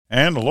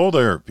And hello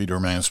there, Peter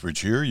Mansbridge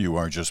here. You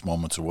are just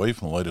moments away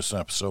from the latest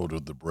episode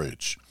of The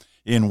Bridge.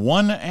 In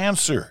one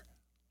answer,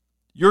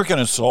 you're going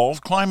to solve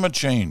climate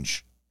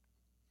change.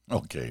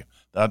 Okay,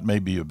 that may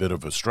be a bit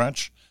of a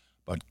stretch,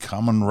 but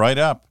coming right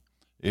up,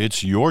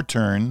 it's your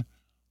turn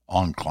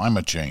on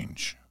climate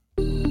change.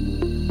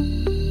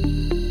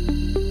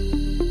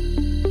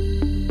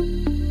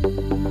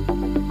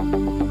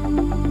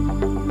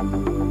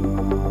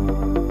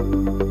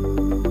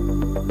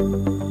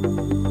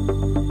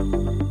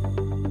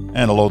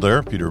 And hello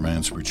there, Peter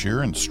Mansbridge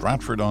here in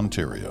Stratford,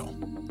 Ontario.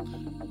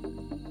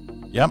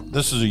 Yep,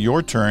 this is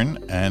your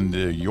turn, and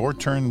your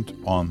turn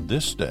on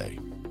this day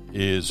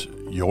is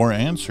your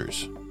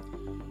answers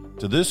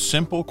to this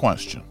simple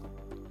question.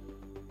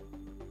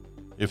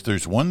 If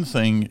there's one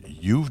thing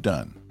you've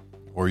done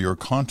or you're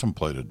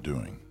contemplated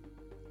doing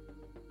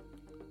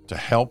to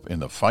help in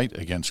the fight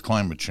against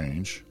climate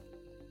change,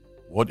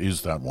 what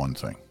is that one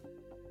thing?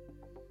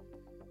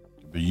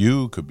 Could be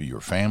you, could be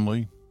your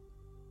family,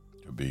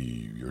 could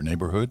be your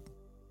neighborhood,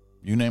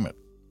 you name it.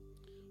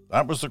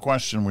 That was the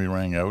question we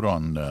rang out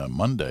on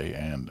Monday,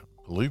 and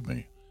believe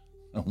me,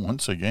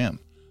 once again,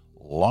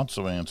 lots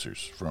of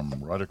answers from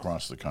right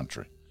across the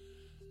country,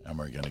 and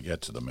we're going to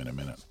get to them in a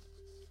minute.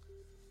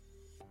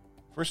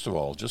 First of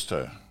all, just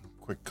a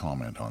quick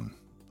comment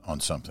on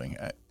something.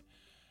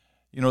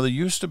 There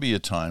used to be a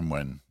time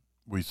when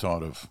we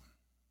thought of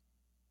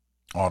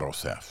auto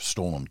theft,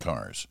 stolen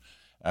cars,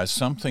 as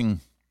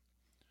something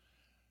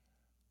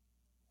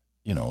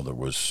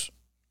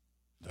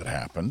that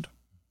happened,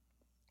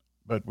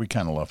 but we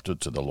kind of left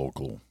it to the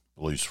local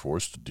police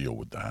force to deal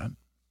with that.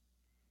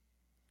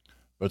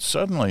 But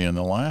suddenly, in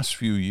the last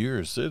few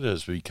years, it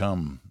has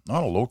become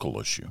not a local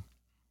issue,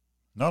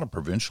 not a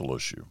provincial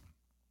issue,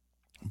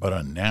 but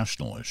a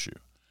national issue.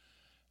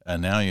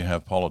 And now you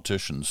have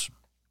politicians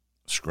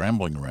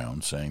scrambling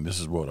around saying, this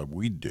is what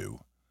we do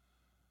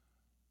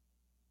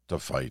to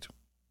fight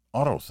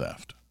auto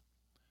theft.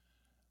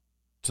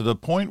 To the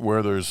point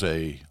where there's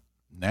a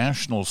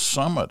national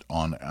summit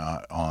on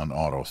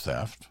auto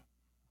theft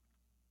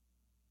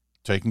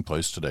taking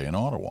place today in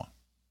Ottawa.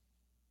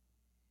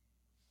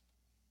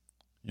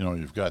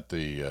 You've got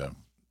the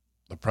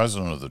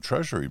president of the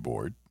Treasury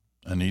Board,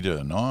 Anita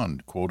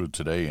Anand, quoted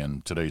today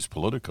in today's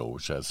Politico,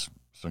 which has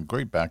some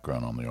great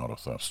background on the auto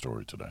theft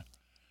story today.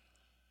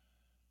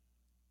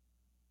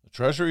 The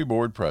Treasury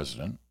Board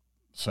president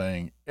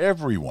saying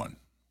everyone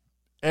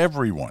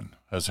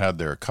has had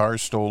their car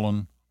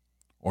stolen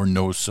or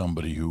knows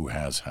somebody who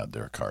has had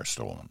their car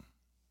stolen.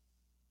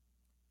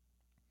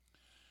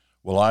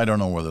 Well, I don't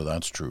know whether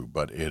that's true,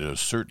 but it is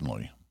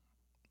certainly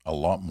a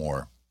lot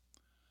more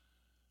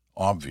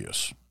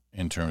obvious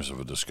in terms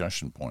of a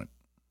discussion point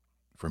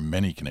for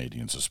many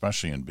Canadians,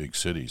 especially in big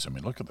cities. I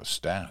mean, look at the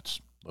stats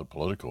that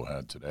Politico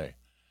had today.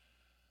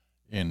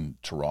 In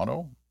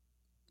Toronto,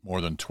 more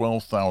than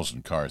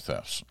 12,000 car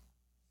thefts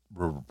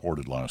were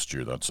reported last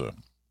year. That's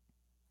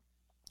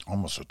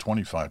almost a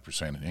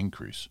 25%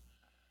 increase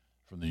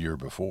from the year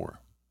before.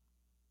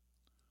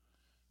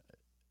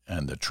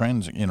 And the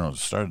trends,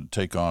 started to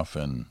take off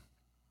right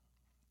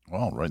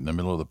in the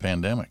middle of the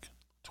pandemic,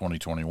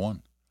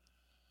 2021.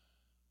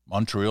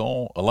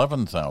 Montreal,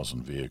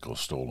 11,000 vehicles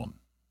stolen.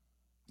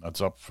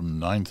 That's up from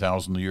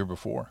 9,000 the year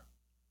before.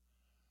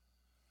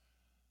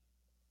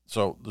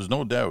 So there's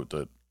no doubt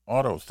that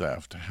auto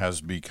theft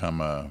has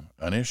become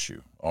an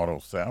issue. Auto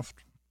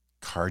theft,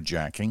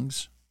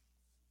 carjackings.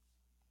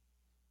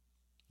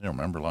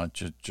 Remember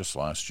just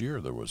last year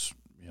there was,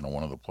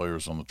 one of the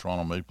players on the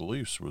Toronto Maple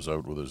Leafs was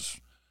out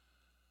with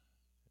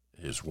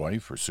his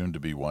wife or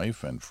soon-to-be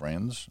wife and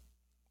friends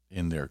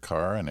in their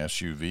car, an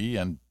SUV,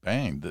 and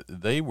bang,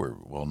 they were,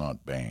 well,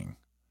 not bang,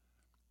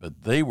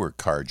 but they were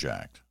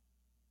carjacked.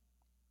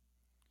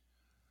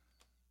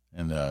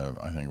 And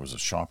I think it was a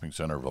shopping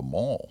center of a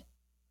mall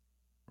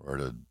or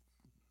at a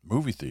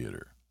movie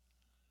theater.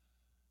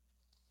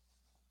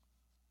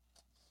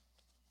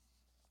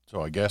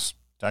 So I guess,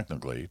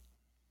 technically,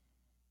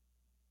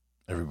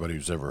 everybody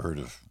who's ever heard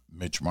of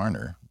Mitch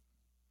Marner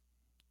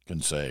can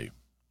say,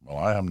 well,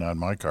 I haven't had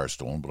my car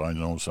stolen, but I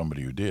know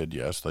somebody who did.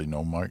 Yes, they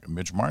know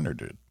Mitch Marner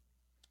did.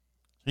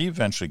 He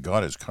eventually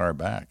got his car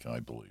back, I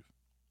believe.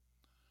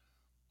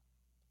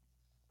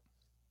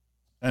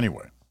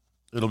 Anyway,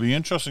 it'll be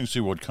interesting to see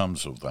what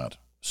comes of that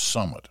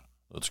summit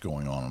that's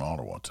going on in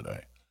Ottawa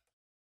today.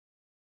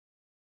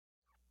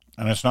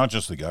 And it's not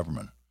just the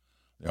government.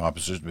 The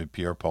opposition,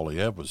 Pierre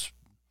Poilievre, was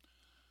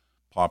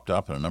popped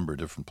up in a number of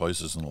different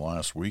places in the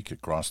last week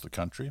across the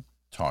country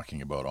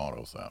talking about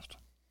auto theft.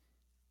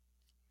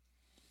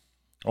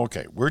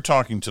 Okay, we're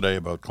talking today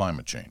about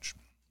climate change.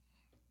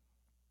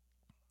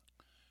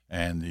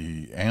 And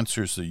the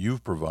answers that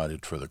you've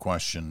provided for the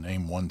question,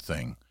 name one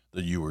thing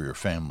that you or your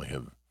family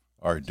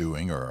are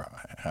doing or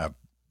have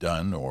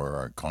done or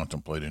are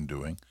contemplating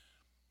doing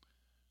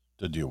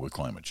to deal with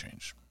climate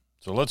change.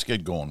 So let's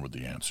get going with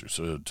the answers.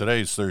 So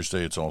today's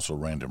Thursday. It's also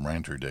Random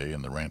Ranter Day,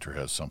 and the Ranter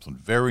has something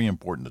very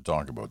important to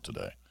talk about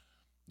today.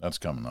 That's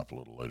coming up a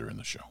little later in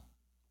the show.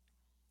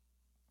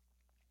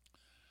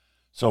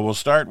 So we'll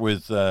start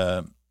with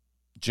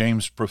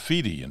James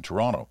Profiti in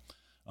Toronto.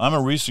 I'm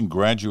a recent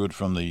graduate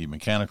from the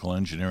mechanical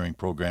engineering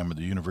program at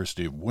the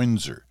University of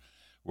Windsor,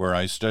 where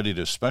I studied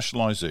a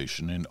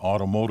specialization in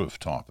automotive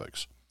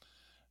topics.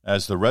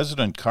 As the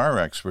resident car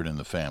expert in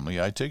the family,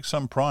 I take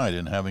some pride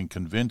in having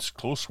convinced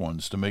close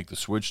ones to make the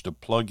switch to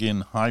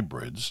plug-in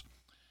hybrids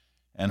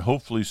and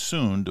hopefully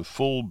soon to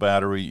full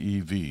battery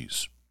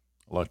EVs,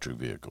 electric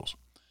vehicles.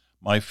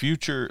 My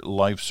future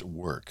life's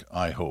work,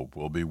 I hope,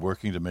 will be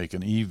working to make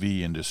an EV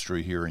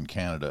industry here in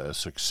Canada a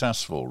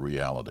successful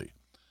reality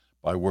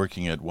by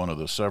working at one of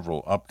the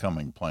several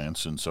upcoming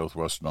plants in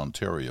southwestern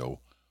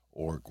Ontario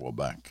or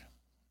Quebec.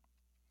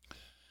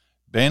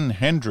 Ben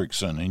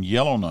Hendrickson in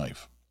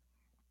Yellowknife.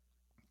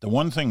 The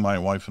one thing my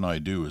wife and I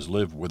do is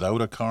live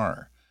without a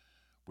car.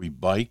 We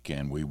bike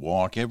and we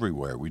walk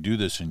everywhere. We do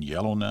this in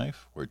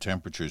Yellowknife, where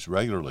temperatures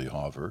regularly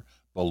hover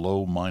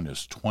below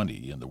minus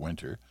 20 in the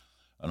winter,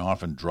 and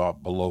often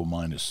drop below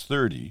minus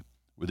 30,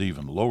 with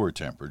even lower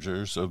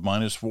temperatures of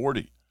minus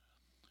 40.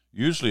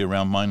 Usually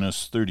around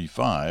minus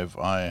 35,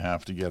 I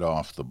have to get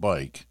off the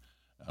bike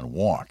and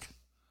walk.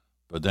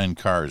 But then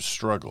cars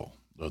struggle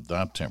at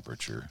that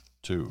temperature,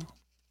 too,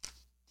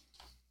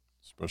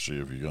 especially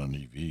if you got an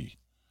EV.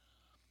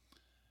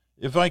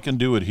 If I can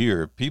do it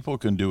here, people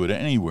can do it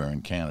anywhere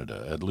in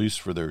Canada, at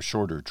least for their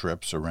shorter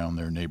trips around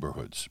their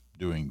neighborhoods,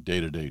 doing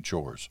day-to-day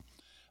chores.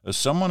 As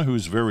someone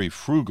who's very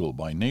frugal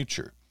by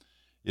nature,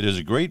 it is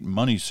a great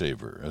money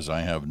saver, as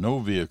I have no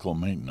vehicle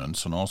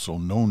maintenance and also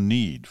no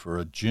need for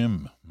a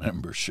gym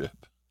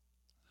membership.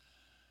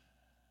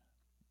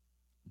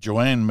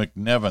 Joanne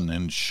McNevin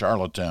in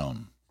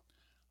Charlottetown.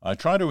 I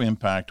try to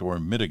impact or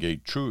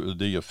mitigate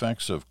the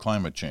effects of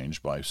climate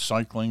change by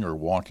cycling or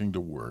walking to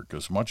work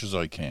as much as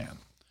I can.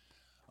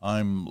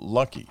 I'm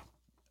lucky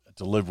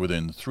to live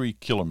within 3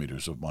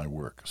 kilometers of my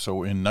work,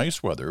 so in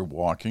nice weather,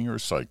 walking or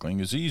cycling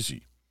is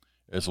easy.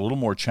 It's a little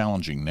more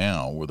challenging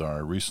now with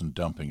our recent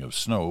dumping of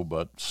snow,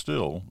 but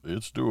still,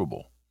 it's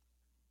doable.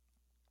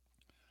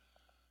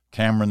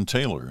 Cameron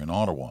Taylor in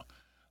Ottawa.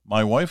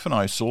 My wife and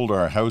I sold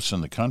our house in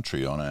the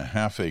country on a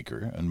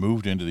half-acre and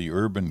moved into the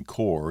urban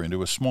core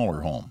into a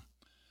smaller home.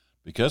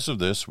 Because of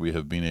this, we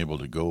have been able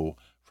to go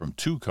from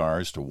 2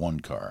 cars to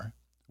 1 car.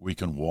 We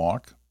can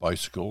walk,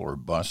 bicycle, or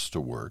bus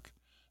to work,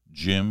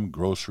 gym,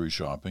 grocery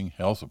shopping,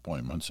 health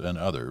appointments, and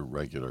other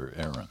regular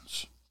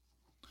errands.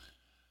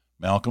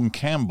 Malcolm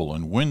Campbell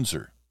in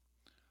Windsor.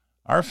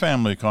 Our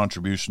family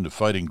contribution to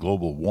fighting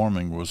global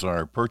warming was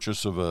our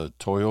purchase of a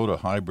Toyota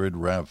hybrid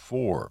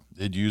RAV4.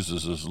 It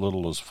uses as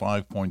little as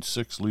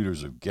 5.6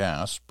 liters of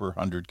gas per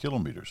 100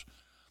 kilometers.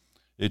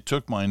 It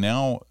took my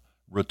now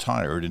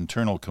retired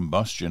internal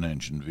combustion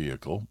engine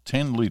vehicle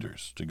 10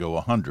 liters to go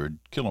 100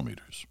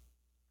 kilometers.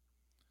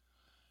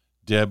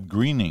 Deb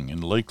Greening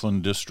in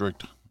Lakeland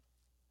District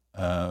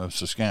of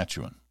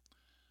Saskatchewan.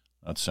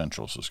 That's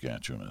central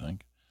Saskatchewan, I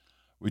think.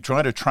 We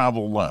try to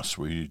travel less.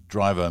 We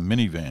drive a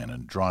minivan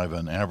and drive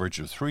an average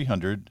of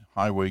 300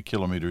 highway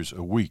kilometers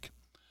a week.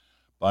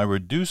 By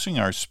reducing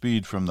our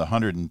speed from the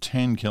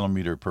 110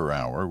 kilometer per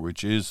hour,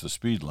 which is the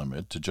speed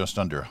limit, to just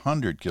under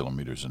 100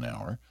 kilometers an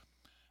hour,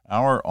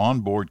 our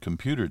onboard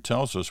computer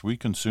tells us we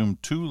consume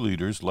 2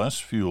 liters less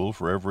fuel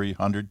for every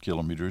 100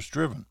 kilometers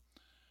driven.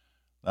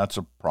 That's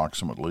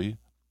approximately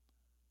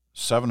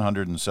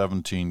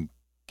 717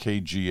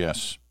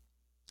 kgs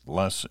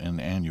less in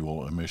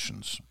annual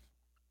emissions.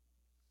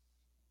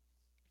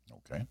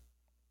 Okay.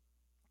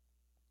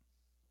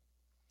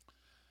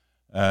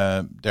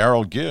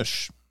 Daryl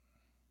Gish,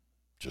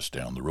 just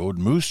down the road,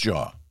 Moose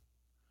Jaw.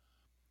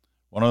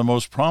 One of the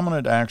most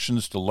prominent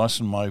actions to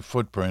lessen my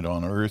footprint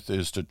on Earth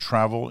is to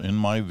travel in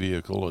my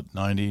vehicle at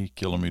 90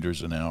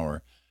 kilometers an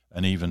hour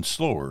and even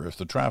slower if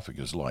the traffic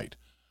is light,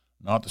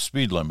 not the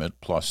speed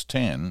limit plus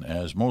 10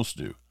 as most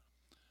do.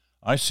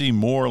 I see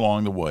more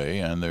along the way,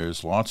 and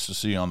there's lots to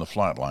see on the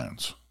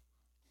flatlands.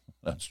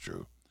 That's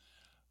true.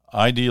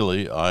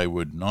 Ideally, I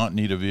would not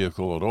need a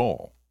vehicle at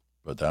all,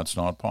 but that's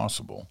not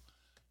possible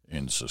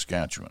in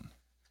Saskatchewan.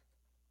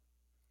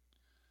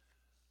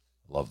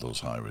 Love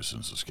those highways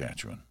in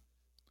Saskatchewan.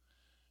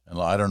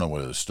 And I don't know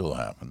whether it still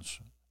happens,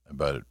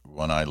 but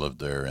when I lived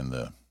there in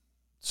the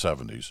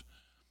 70s,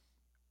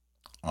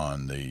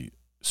 on the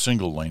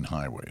single-lane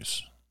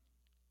highways,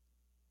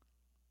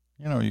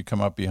 you know, you come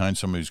up behind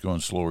somebody who's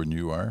going slower than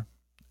you are,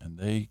 and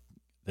they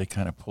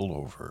kind of pull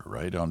over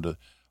right onto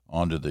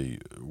the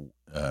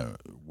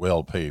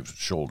well-paved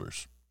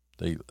shoulders.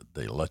 They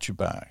let you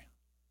by.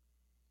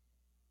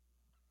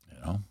 You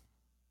know,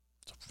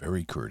 it's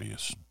very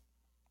courteous.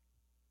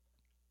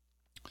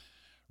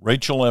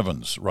 Rachel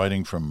Evans,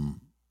 writing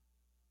from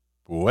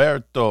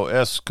Puerto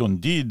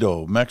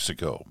Escondido,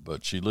 Mexico,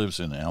 but she lives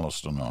in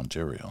Alliston,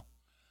 Ontario.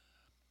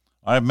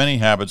 I have many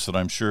habits that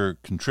I'm sure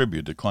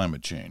contribute to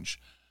climate change,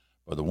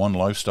 but the one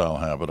lifestyle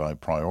habit I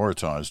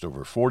prioritized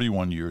over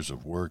 41 years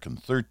of work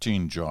and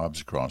 13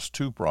 jobs across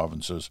 2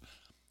 provinces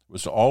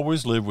was to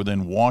always live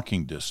within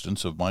walking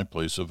distance of my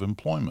place of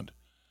employment.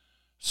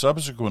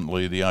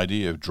 Subsequently, the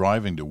idea of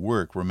driving to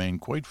work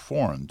remained quite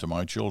foreign to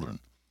my children.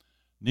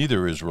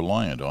 Neither is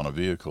reliant on a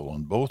vehicle,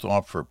 and both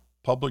opt for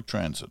public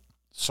transit.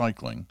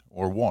 cycling,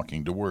 or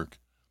walking to work.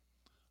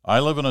 I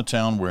live in a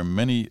town where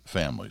many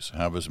families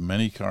have as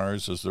many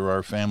cars as there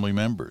are family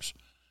members,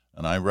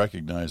 and I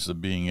recognize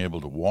that being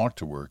able to walk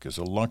to work is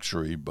a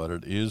luxury, but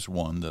it is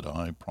one that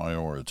I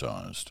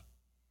prioritized.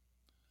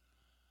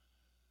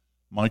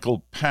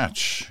 Michael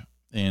Pash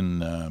in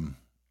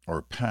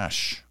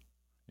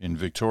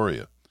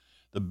Victoria.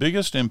 The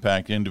biggest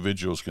impact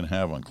individuals can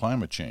have on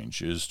climate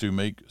change is to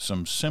make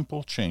some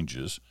simple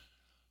changes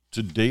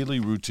to daily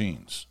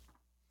routines.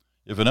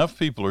 If enough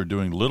people are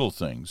doing little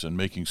things and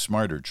making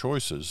smarter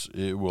choices,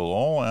 it will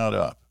all add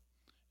up.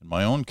 In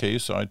my own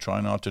case, I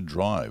try not to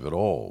drive at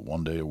all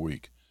 1 day a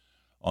week.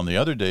 On the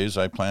other days,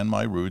 I plan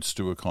my routes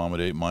to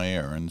accommodate my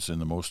errands in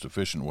the most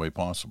efficient way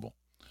possible.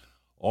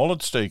 All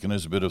it's taken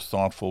is a bit of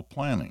thoughtful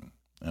planning,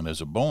 and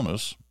as a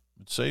bonus,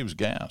 it saves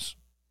gas.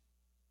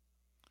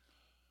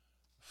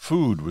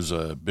 Food was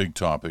a big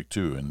topic,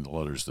 too, in the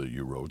letters that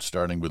you wrote,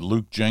 starting with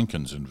Luke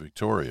Jenkins in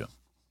Victoria.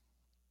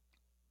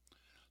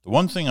 The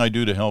one thing I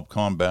do to help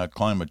combat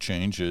climate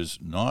change is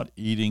not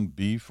eating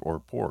beef or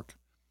pork.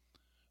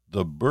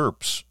 The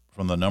burps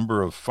from the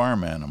number of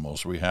farm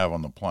animals we have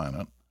on the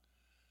planet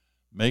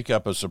make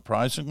up a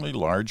surprisingly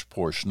large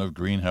portion of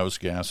greenhouse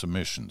gas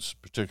emissions,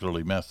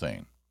 particularly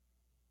methane.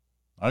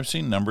 I've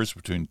seen numbers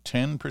between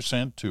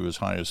 10% to as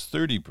high as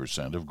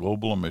 30% of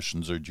global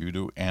emissions are due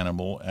to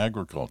animal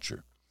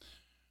agriculture.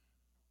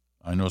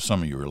 I know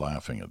some of you are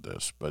laughing at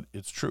this, but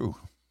it's true.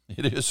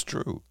 It is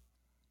true.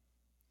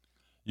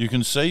 You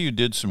can say you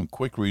did some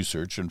quick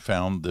research and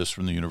found this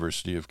from the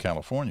University of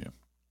California,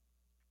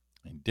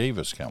 in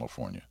Davis,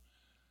 California.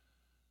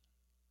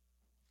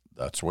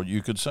 That's what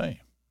you could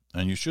say.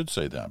 And you should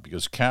say that,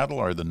 because cattle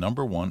are the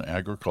number one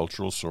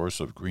agricultural source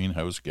of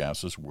greenhouse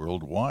gases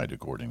worldwide,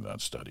 according to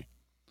that study.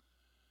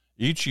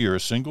 Each year, a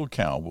single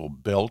cow will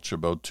belch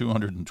about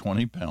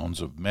 220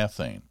 pounds of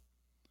methane.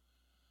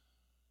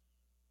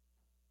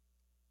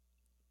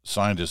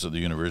 Scientists at the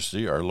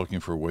university are looking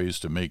for ways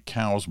to make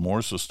cows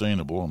more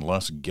sustainable and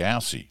less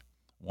gassy.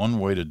 One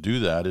way to do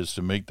that is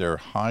to make their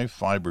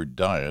high-fiber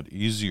diet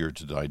easier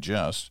to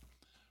digest,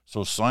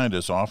 so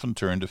scientists often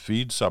turn to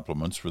feed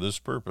supplements for this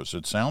purpose.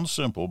 It sounds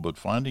simple, but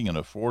finding an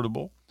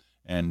affordable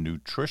and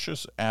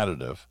nutritious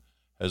additive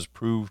has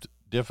proved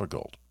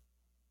difficult.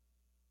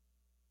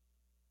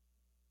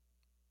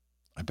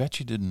 I bet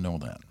you didn't know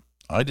that.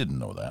 I didn't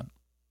know that.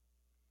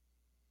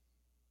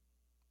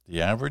 The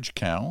average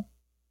cow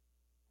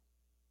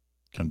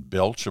can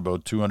belch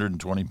about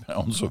 220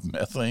 pounds of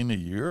methane a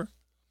year?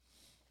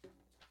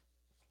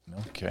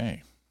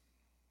 Okay.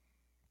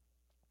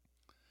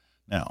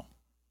 Now,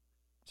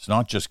 it's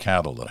not just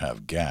cattle that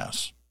have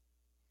gas.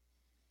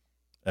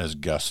 As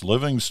Gus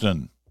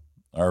Livingston,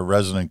 our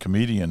resident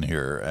comedian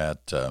here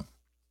at the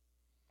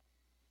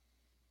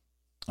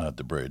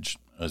Bridge,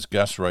 as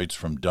Gus writes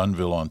from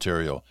Dunnville,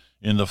 Ontario,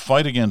 in the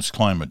fight against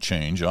climate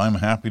change, I'm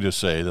happy to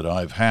say that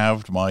I've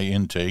halved my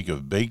intake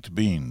of baked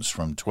beans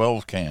from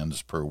 12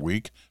 cans per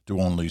week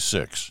to only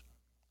 6.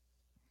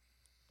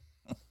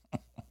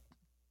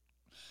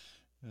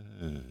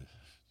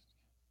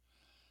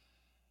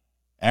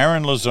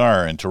 Aaron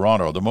Lazar in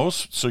Toronto, the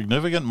most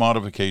significant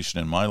modification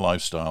in my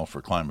lifestyle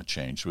for climate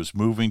change was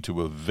moving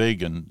to a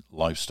vegan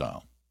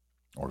lifestyle,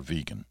 or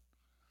vegan.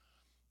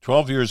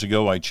 12 years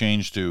ago, I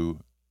changed to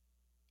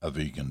a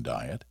vegan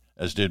diet,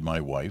 as did my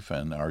wife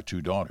and our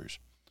 2 daughters.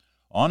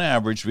 On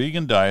average,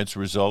 vegan diets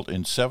result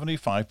in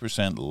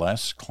 75%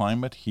 less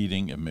climate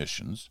heating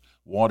emissions,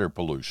 water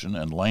pollution,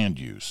 and land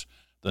use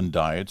than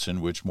diets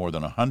in which more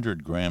than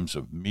 100 grams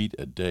of meat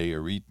a day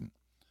are eaten.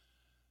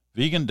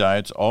 Vegan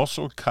diets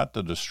also cut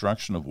the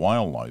destruction of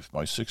wildlife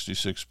by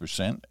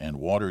 66% and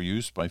water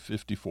use by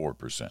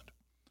 54%.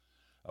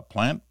 A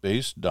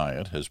plant-based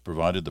diet has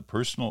provided the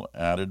personal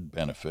added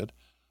benefit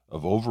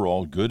of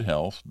overall good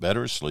health,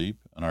 better sleep,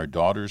 and our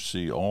daughters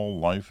see all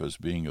life as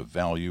being of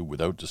value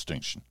without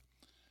distinction.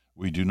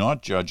 We do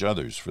not judge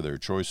others for their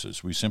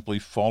choices. We simply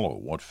follow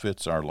what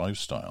fits our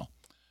lifestyle,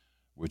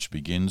 which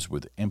begins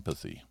with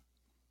empathy.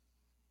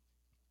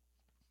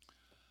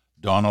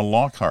 Donna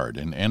Lockhart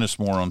in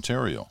Ennismore,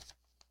 Ontario.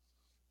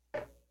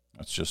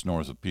 That's just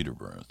north of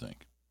Peterborough, I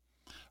think.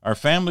 Our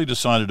family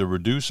decided to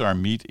reduce our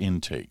meat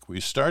intake. We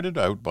started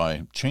out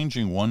by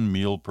changing one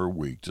meal per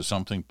week to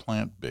something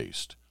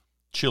plant-based.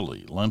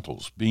 Chili,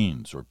 lentils,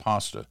 beans, or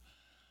pasta,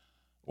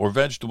 or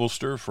vegetable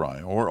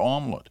stir-fry, or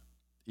omelet.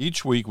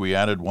 Each week we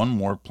added one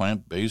more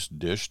plant-based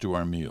dish to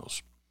our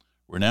meals.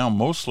 We're now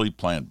mostly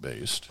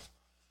plant-based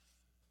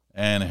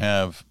and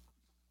have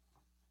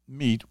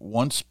meat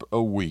once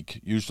a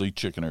week, usually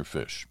chicken or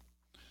fish.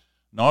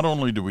 Not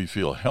only do we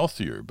feel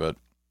healthier, but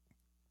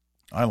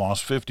I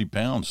lost 50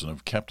 pounds and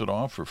have kept it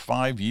off for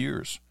 5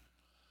 years.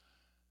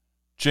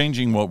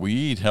 Changing what we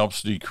eat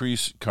helps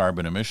decrease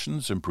carbon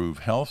emissions, improve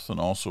health, and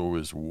also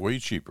is way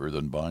cheaper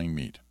than buying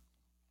meat.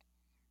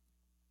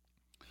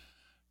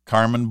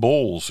 Carmen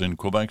Bowles in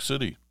Quebec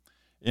City.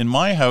 In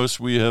my house,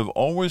 we have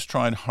always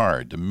tried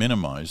hard to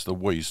minimize the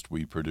waste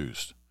we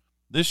produced.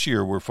 This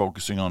year, we're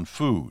focusing on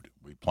food.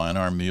 We plan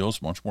our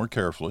meals much more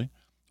carefully,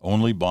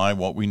 only buy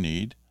what we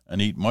need,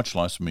 and eat much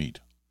less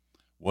meat.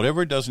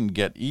 Whatever doesn't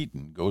get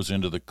eaten goes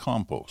into the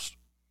compost.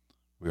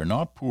 We are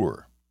not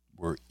poor.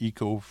 We're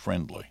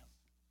eco-friendly.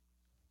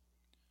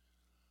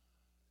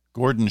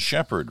 Gordon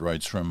Shepherd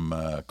writes from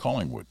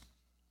Collingwood.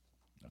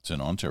 That's in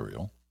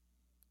Ontario,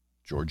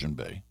 Georgian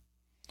Bay.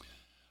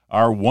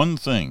 Our one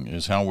thing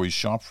is how we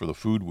shop for the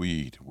food we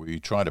eat. We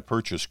try to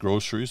purchase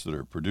groceries that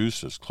are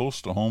produced as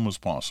close to home as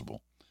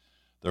possible.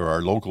 There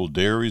are local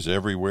dairies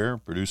everywhere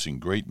producing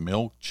great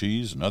milk,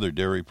 cheese, and other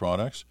dairy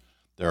products.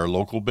 There are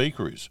local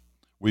bakeries.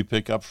 We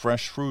pick up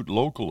fresh fruit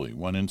locally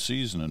when in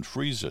season and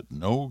freeze it.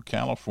 No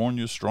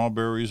California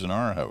strawberries in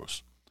our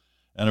house.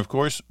 And of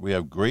course, we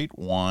have great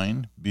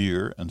wine,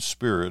 beer, and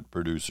spirit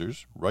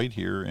producers right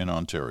here in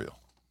Ontario.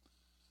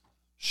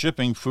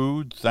 Shipping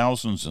food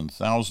thousands and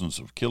thousands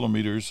of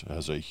kilometers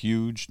has a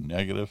huge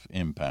negative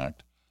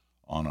impact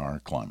on our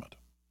climate.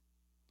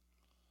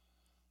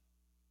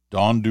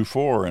 Don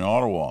Dufour in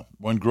Ottawa.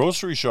 When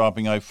grocery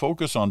shopping, I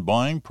focus on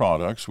buying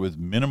products with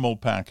minimal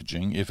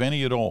packaging, if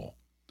any at all.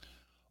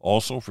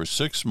 Also, for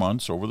 6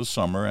 months over the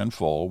summer and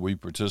fall, we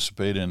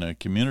participate in a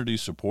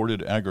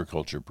community-supported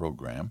agriculture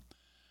program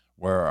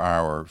where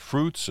our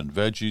fruits and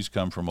veggies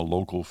come from a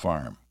local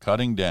farm,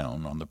 cutting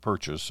down on the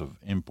purchase of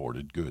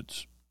imported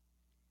goods.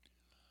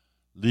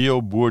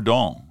 Leo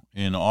Bourdon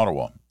in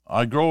Ottawa.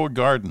 I grow a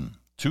garden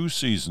 2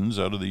 seasons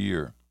out of the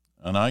year,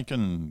 and I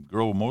can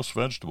grow most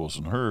vegetables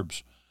and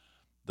herbs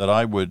that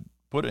I would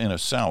put in a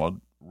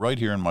salad right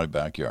here in my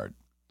backyard.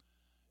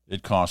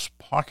 It costs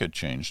pocket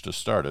change to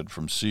start it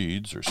from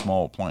seeds or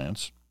small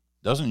plants,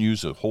 doesn't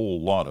use a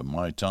whole lot of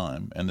my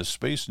time, and the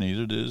space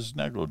needed is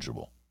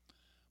negligible.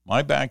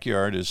 My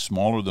backyard is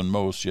smaller than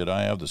most, yet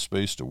I have the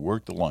space to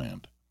work the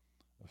land.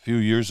 A few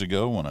years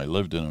ago, when I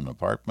lived in an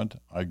apartment,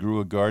 I grew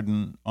a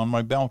garden on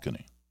my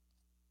balcony.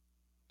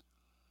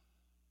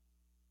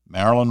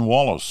 Marilyn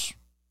Wallace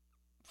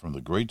from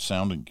the great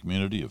sounding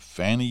community of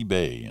Fanny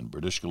Bay in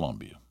British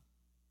Columbia.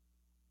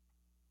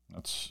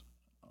 That's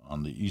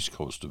on the east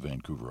coast of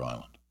Vancouver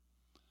Island.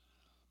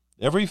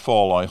 Every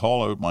fall, I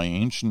haul out my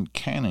ancient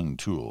canning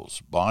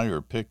tools, buy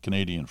or pick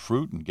Canadian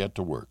fruit, and get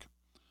to work.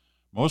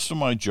 Most of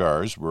my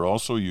jars were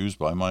also used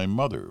by my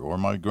mother or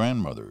my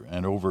grandmother,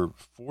 and over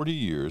 40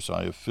 years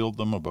I have filled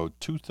them about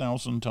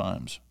 2,000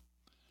 times.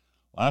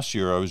 Last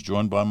year I was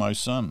joined by my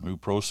son, who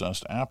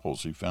processed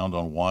apples he found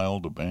on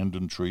wild,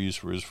 abandoned trees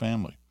for his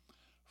family.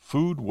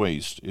 Food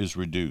waste is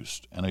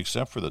reduced, and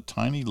except for the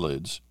tiny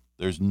lids,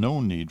 there's no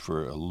need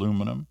for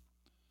aluminum,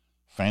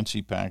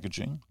 fancy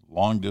packaging,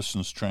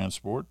 long-distance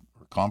transport,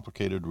 or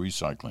complicated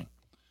recycling.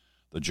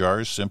 The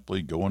jars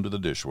simply go into the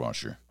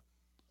dishwasher.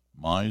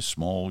 My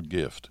small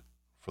gift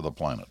for the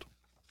planet.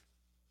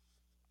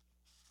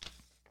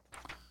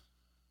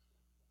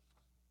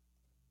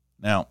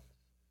 Now,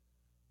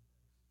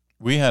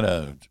 we had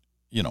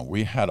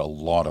a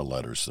lot of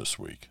letters this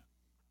week,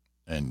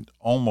 and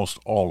almost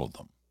all of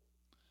them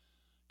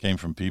came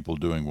from people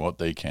doing what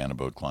they can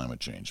about climate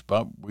change.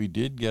 But we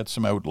did get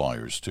some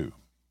outliers, too.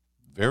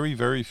 Very,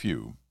 very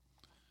few.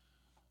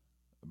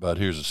 But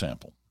here's a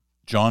sample.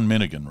 John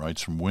Minigan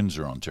writes from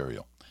Windsor,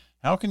 Ontario.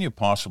 How can you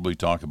possibly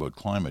talk about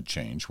climate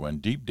change when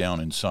deep down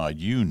inside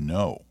you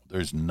know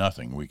there's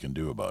nothing we can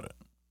do about it?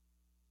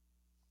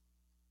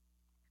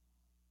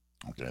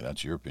 Okay,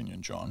 that's your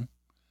opinion, John.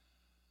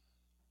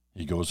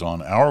 He goes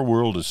on, our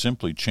world is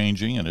simply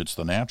changing, and it's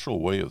the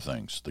natural way of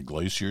things. The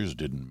glaciers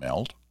didn't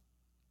melt.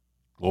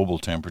 Global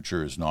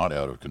temperature is not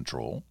out of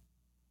control.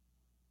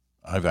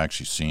 I've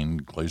actually seen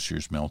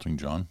glaciers melting,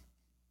 John.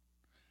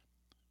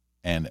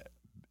 And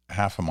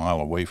half a mile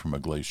away from a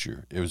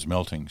glacier, it was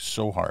melting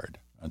so hard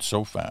and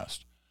so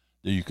fast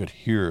that you could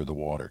hear the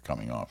water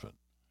coming off it.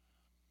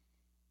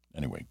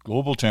 Anyway, the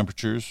global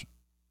temperature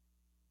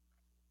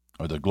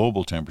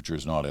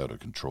is not out of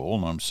control,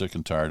 and I'm sick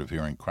and tired of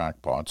hearing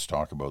crackpots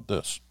talk about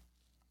this.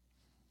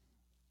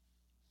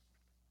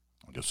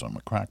 I guess I'm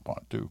a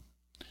crackpot, too.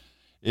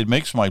 It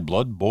makes my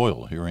blood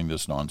boil hearing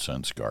this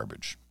nonsense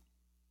garbage.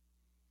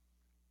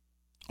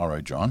 All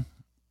right, John,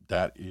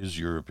 that is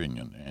your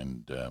opinion,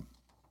 and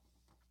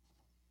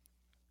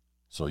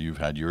so you've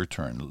had your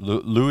turn.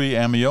 Louis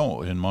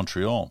Amiot in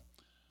Montreal.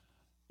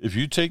 If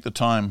you take the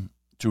time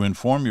to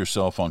inform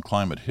yourself on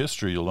climate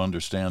history, you'll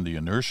understand the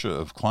inertia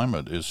of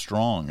climate is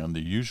strong, and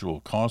the usual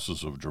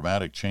causes of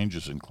dramatic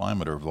changes in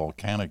climate are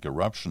volcanic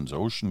eruptions,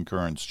 ocean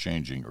currents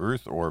changing,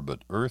 Earth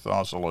orbit, Earth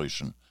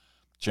oscillation,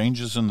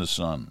 changes in the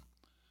sun.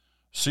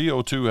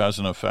 CO2 has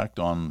an effect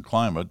on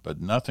climate,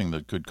 but nothing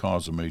that could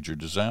cause a major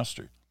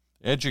disaster.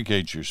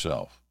 Educate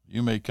yourself.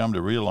 You may come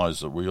to realize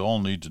that we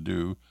all need to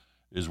do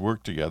is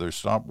work together,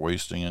 stop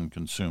wasting, and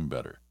consume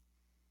better.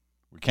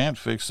 We can't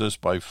fix this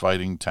by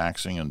fighting,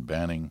 taxing, and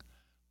banning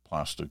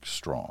plastic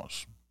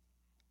straws.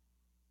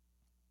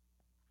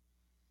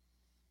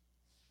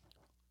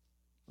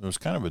 There was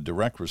kind of a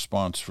direct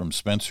response from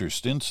Spencer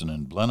Stinson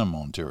in Blenheim,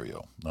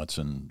 Ontario. That's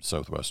in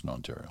southwestern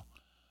Ontario.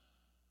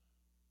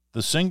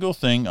 The single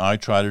thing I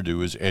try to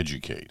do is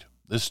educate.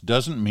 This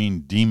doesn't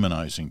mean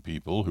demonizing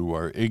people who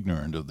are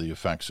ignorant of the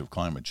effects of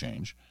climate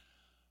change,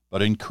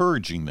 but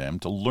encouraging them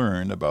to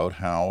learn about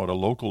how at a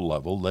local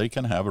level they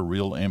can have a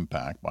real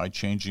impact by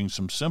changing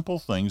some simple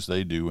things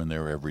they do in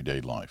their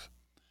everyday life.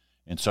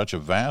 In such a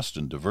vast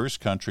and diverse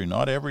country,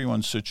 not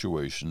everyone's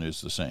situation is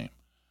the same.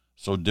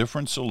 So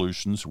different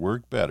solutions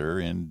work better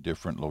in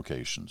different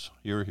locations.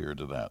 Hear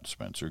to that,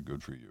 Spencer.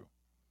 Good for you.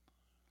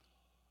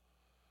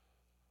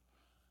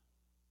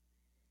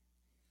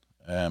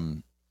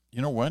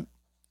 You know what?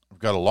 I've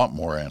got a lot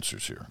more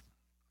answers here.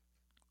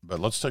 But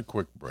let's take a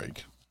quick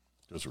break,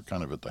 because we're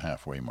kind of at the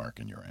halfway mark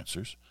in your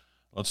answers.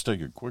 Let's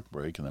take a quick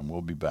break, and then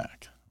we'll be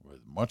back with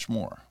much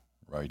more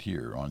right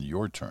here on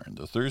Your Turn,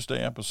 the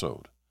Thursday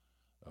episode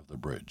of The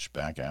Bridge.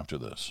 Back after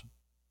this.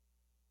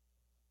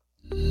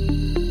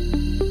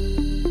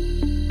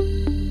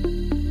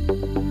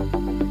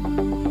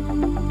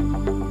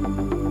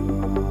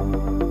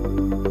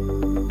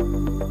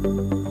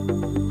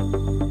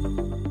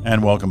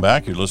 And welcome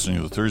back. You're listening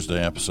to the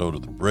Thursday episode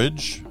of The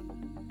Bridge.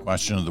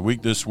 Question of the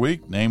week this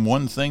week: name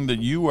one thing that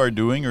you are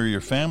doing or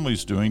your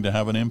family's doing to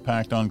have an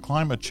impact on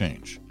climate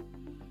change.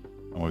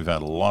 And we've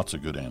had lots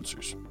of good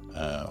answers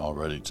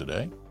already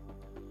today.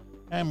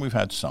 And we've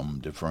had some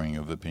differing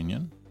of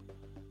opinion.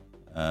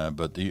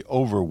 But the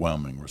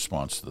overwhelming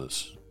response to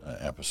this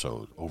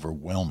episode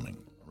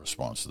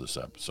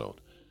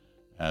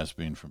has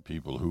been from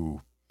people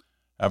who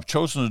have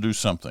chosen to do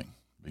something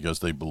because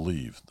they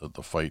believe that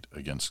the fight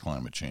against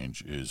climate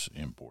change is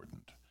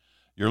important.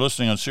 You're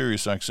listening on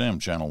Sirius XM,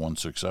 Channel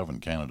 167,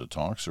 Canada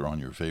Talks, or on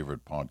your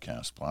favorite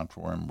podcast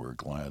platform. We're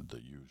glad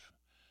that you've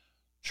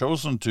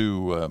chosen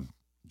to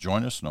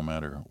join us, no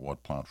matter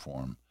what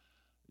platform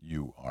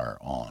you are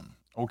on.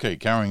 Okay,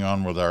 carrying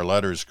on with our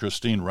letters,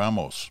 Christine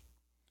Ramos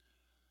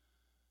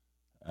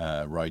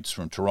writes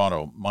from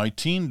Toronto. My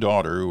teen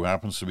daughter, who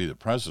happens to be the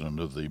president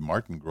of the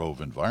Martin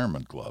Grove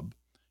Environment Club,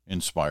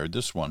 inspired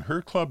this one.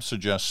 Her club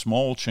suggests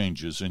small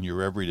changes in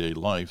your everyday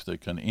life that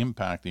can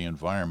impact the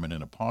environment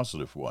in a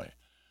positive way.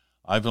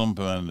 I've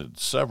implemented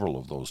several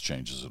of those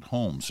changes at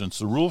home. Since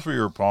the rule for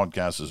your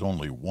podcast is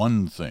only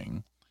one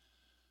thing,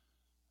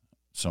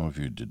 some of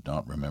you did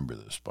not remember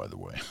this, by the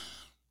way.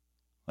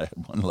 I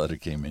had one letter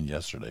came in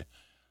yesterday.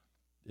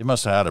 It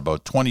must have had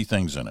about 20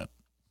 things in it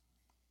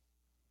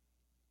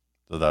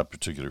that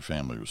particular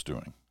family was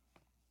doing.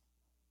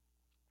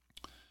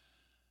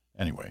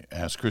 Anyway,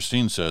 as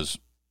Christine says,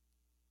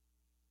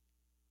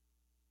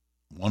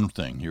 one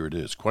thing, here it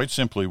is. Quite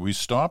simply, we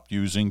stopped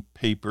using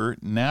paper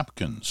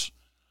napkins.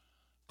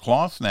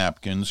 Cloth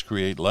napkins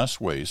create less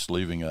waste,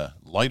 leaving a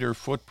lighter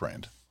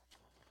footprint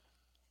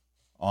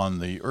on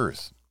the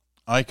earth.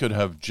 I could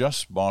have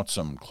just bought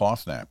some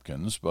cloth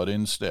napkins, but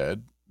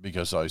instead,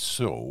 because I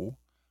sew,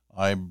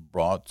 I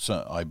bought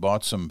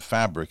some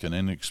fabric and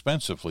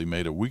inexpensively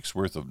made a week's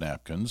worth of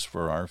napkins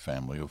for our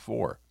family of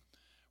 4.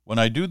 When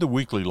I do the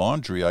weekly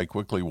laundry, I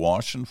quickly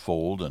wash and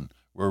fold, and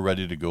we're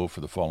ready to go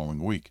for the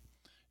following week.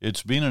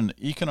 It's been an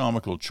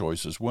economical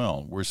choice as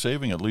well. We're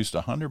saving at least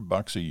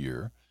 $100 a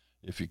year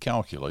if you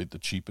calculate the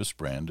cheapest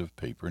brand of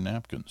paper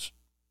napkins.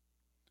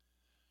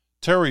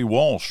 Terry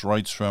Walsh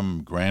writes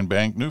from Grand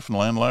Bank,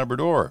 Newfoundland,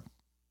 Labrador.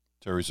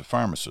 Terry's a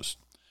pharmacist.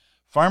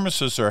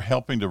 Pharmacists are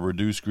helping to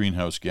reduce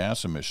greenhouse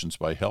gas emissions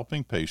by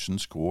helping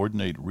patients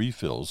coordinate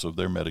refills of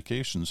their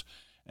medications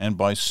and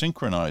by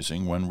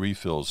synchronizing when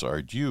refills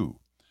are due.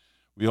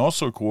 We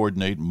also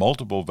coordinate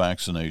multiple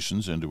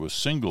vaccinations into a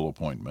single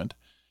appointment,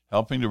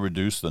 helping to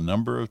reduce the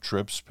number of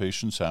trips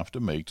patients have to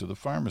make to the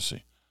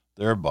pharmacy,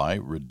 thereby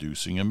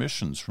reducing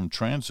emissions from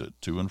transit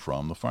to and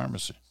from the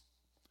pharmacy.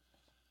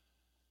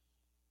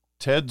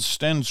 Ted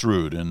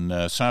Stensrud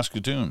in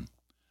Saskatoon.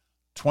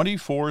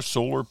 24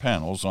 solar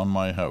panels on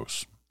my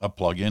house, a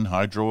plug-in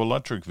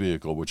hydroelectric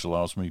vehicle which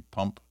allows me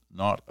pump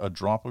not a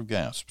drop of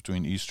gas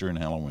between Easter and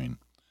Halloween.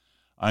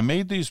 I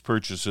made these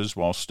purchases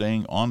while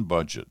staying on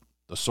budget.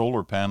 The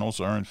solar panels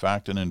are in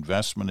fact an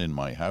investment in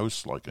my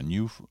house, like a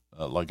new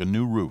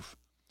roof.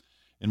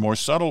 In more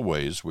subtle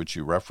ways, which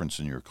you reference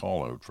in your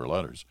call-out for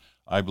letters,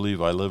 I believe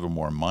I live a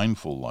more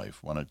mindful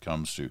life when it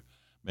comes to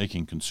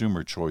making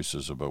consumer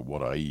choices about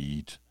what I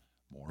eat,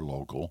 more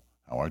local,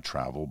 how I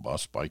travel,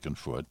 bus, bike, and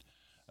foot,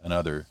 and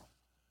other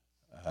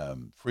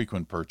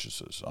frequent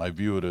purchases. I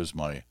view it as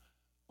my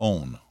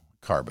own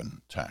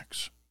carbon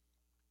tax.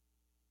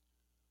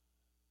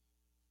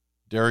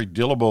 Derek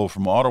Dillabo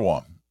from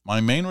Ottawa.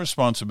 My main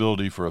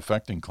responsibility for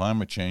affecting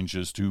climate change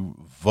is to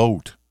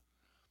vote.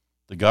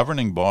 The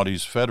governing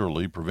bodies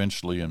federally,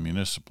 provincially, and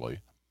municipally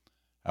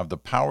have the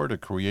power to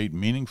create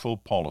meaningful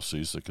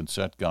policies that can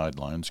set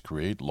guidelines,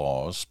 create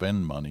laws,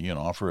 spend money, and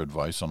offer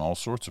advice on all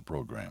sorts of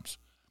programs.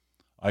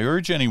 I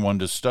urge anyone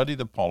to study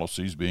the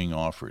policies being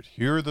offered,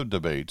 hear the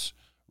debates,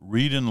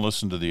 read and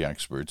listen to the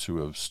experts who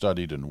have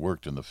studied and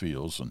worked in the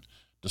fields, and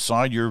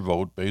decide your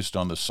vote based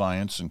on the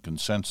science and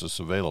consensus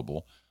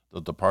available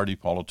that the party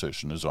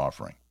politician is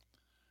offering.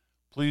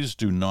 Please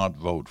do not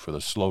vote for the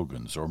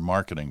slogans or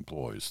marketing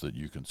ploys that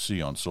you can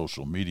see on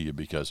social media,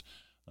 because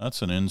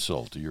that's an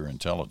insult to your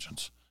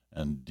intelligence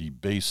and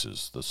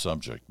debases the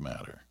subject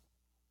matter.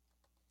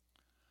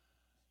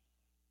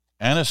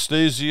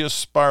 Anastasia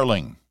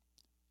Sparling.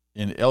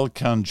 in El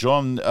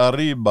Cajon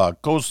Arriba,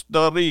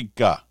 Costa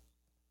Rica.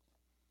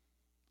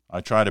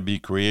 I try to be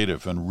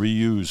creative and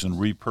reuse and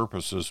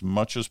repurpose as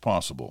much as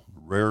possible.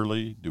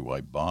 Rarely do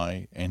I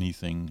buy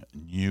anything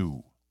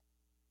new.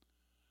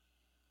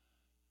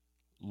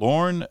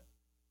 Lorne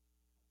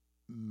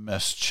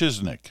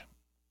Meschiznik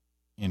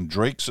in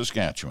Drake,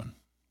 Saskatchewan.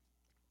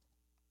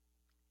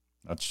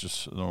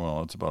 It's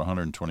about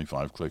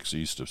 125 clicks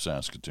east of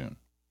Saskatoon.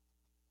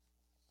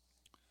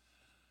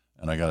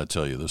 And I got to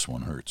tell you, this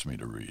one hurts me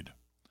to read.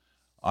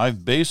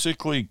 I've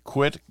basically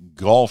quit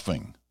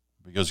golfing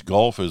because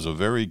golf is a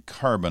very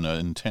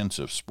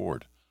carbon-intensive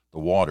sport. The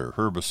water,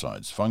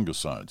 herbicides,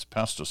 fungicides,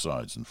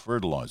 pesticides, and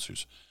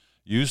fertilizers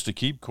used to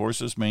keep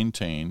courses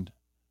maintained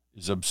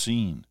is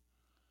obscene.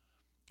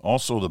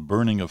 Also, the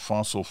burning of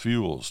fossil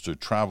fuels to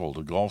travel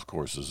to golf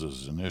courses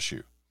is an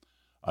issue.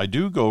 I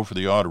do go for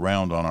the odd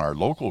round on our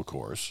local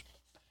course.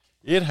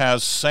 It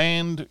has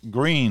sand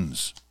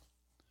greens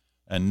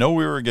and no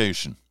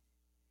irrigation.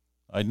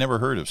 I'd never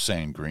heard of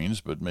sand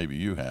greens, but maybe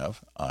you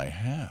have. I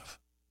have.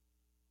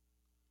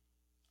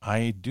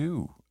 I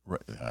do.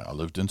 I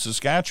lived in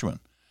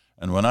Saskatchewan.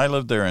 And when I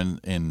lived there in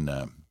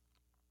the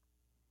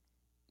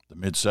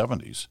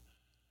mid-'70s,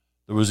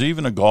 there was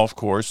even a golf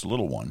course, a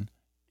little one,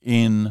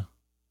 in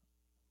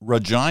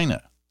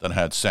Regina that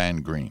had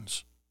sand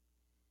greens.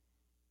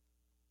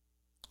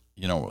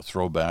 You know, a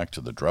throwback to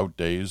the drought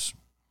days.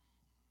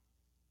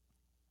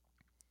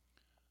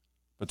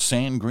 But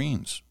sand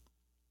greens.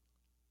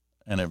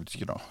 And, you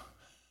could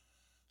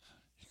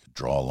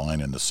draw a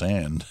line in the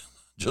sand.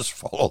 Just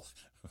follow,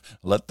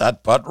 let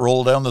that putt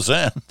roll down the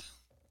sand.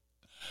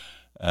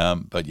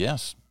 But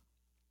yes,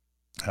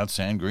 had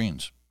sand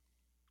greens.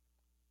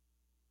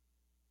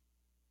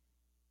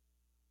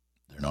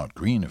 They're not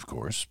green, of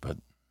course, but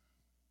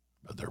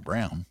they're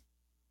brown.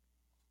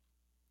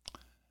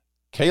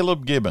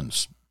 Caleb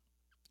Gibbons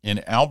in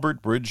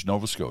Albert Bridge,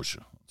 Nova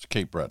Scotia. It's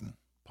Cape Breton.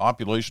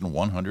 Population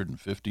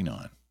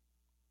 159.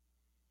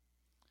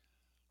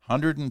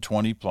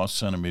 120 plus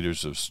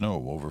centimeters of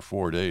snow over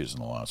 4 days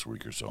in the last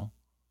week or so.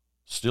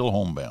 Still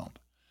homebound.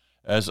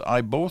 As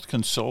I both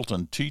consult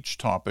and teach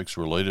topics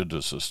related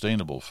to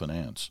sustainable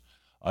finance,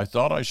 I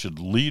thought I should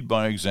lead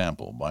by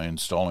example by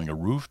installing a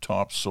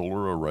rooftop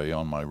solar array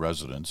on my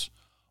residence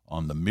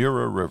on the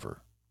Mira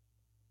River.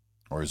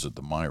 Or is it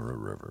the Myra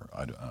River?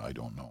 I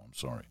don't know. I'm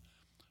sorry.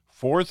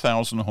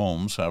 4,000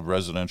 homes have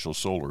residential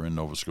solar in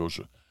Nova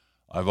Scotia.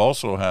 I've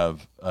also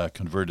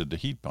converted to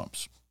heat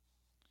pumps.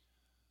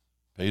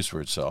 Pays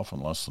for itself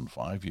in less than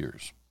 5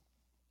 years.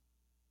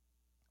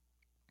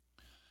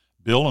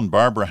 Bill and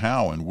Barbara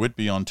Howe in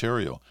Whitby,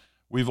 Ontario.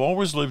 We've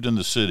always lived in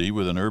the city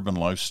with an urban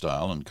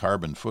lifestyle and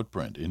carbon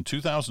footprint. In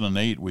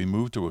 2008, we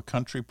moved to a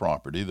country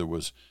property that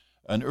was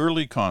an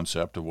early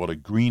concept of what a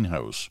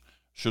greenhouse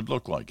should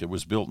look like. It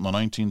was built in the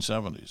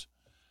 1970s.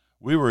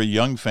 We were a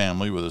young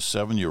family with a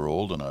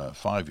 7-year-old and a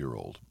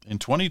 5-year-old. In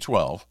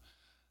 2012,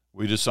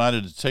 we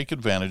decided to take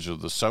advantage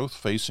of the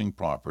south-facing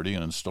property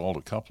and installed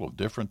a couple of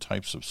different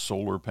types of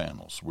solar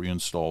panels. We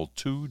installed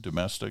 2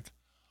 domestic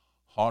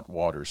hot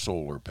water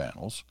solar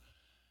panels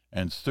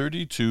and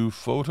 32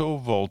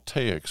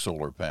 photovoltaic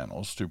solar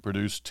panels to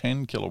produce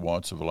 10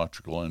 kilowatts of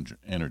electrical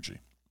energy.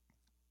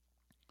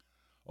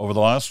 Over the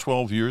last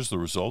 12 years, the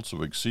results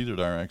have exceeded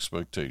our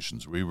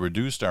expectations. We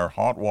reduced our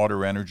hot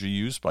water energy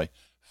use by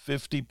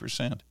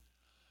 50%.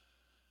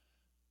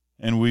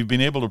 And we've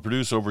been able to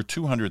produce over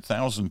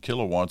 200,000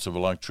 kilowatts of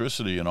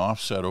electricity and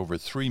offset over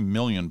 3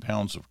 million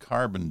pounds of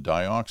carbon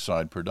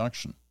dioxide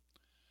production.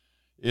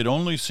 It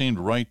only seemed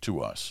right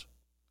to us,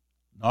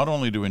 not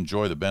only to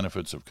enjoy the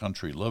benefits of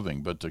country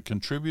living, but to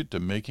contribute to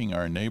making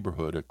our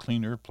neighborhood a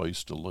cleaner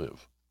place to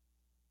live.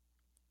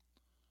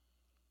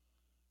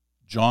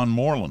 John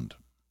Moreland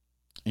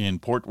in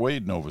Port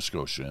Wade, Nova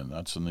Scotia, and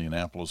that's in the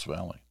Annapolis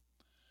Valley.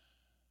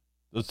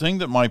 The thing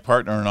that my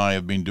partner and I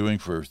have been doing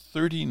for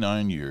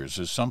 39 years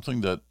is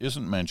something that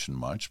isn't mentioned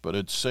much, but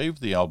it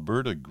saved the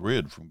Alberta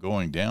grid from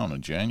going down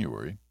in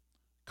January.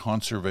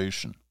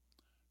 Conservation.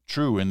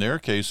 True, in their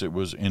case it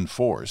was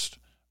enforced,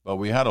 but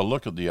we had a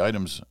look at the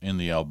items in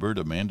the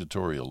Alberta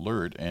mandatory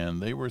alert,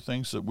 and they were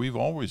things that we've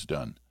always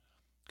done.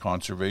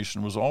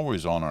 Conservation was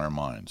always on our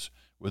minds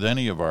with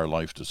any of our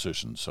life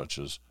decisions, such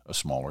as a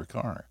smaller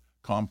car,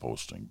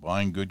 composting,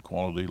 buying good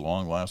quality,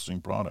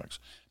 long-lasting products,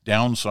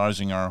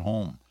 downsizing our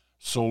home,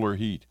 solar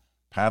heat,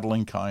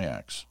 paddling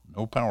kayaks,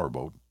 no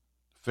powerboat,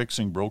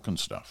 fixing broken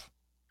stuff.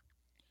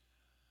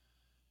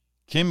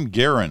 Kim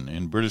Guerin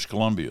in British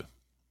Columbia.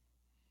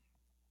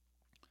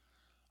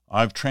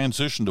 I've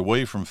transitioned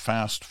away from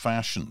fast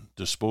fashion,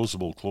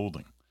 disposable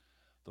clothing.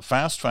 The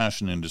fast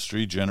fashion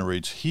industry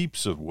generates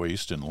heaps of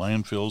waste in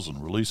landfills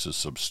and releases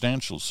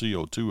substantial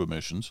CO2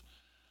 emissions.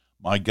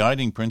 My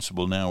guiding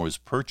principle now is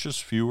purchase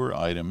fewer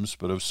items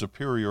but of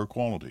superior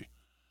quality.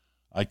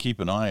 I keep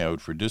an eye out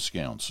for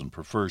discounts and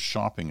prefer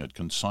shopping at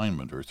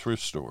consignment or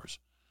thrift stores.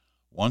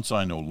 Once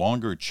I no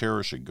longer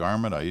cherish a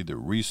garment, I either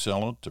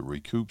resell it to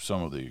recoup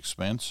some of the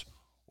expense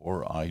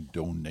or I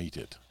donate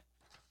it.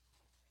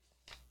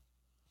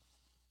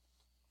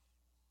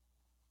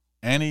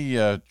 Annie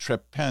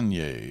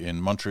Trepanier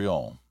in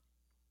Montreal.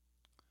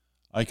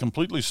 I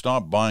completely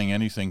stopped buying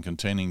anything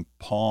containing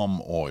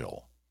palm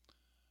oil.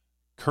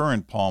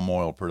 Current palm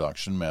oil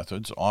production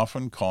methods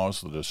often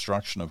cause the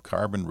destruction of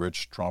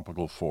carbon-rich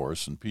tropical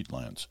forests and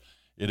peatlands.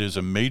 It is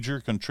a major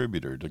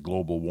contributor to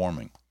global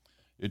warming.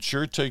 It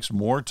sure takes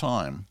more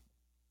time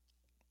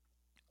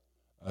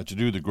to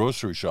do the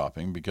grocery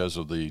shopping because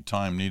of the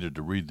time needed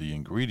to read the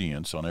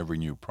ingredients on every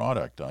new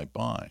product I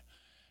buy.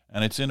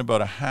 And it's in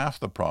about a half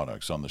the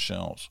products on the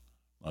shelves.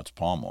 That's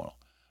palm oil.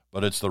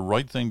 But it's the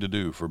right thing to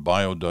do for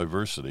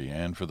biodiversity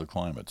and for the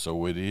climate,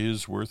 so it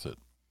is worth it.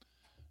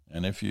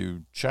 And if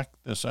you check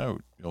this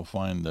out, you'll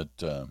find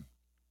that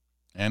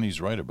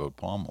Annie's right about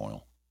palm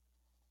oil.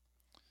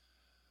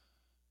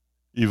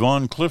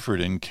 Yvonne Clifford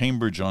in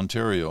Cambridge,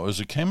 Ontario. As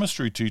a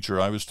chemistry teacher,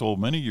 I was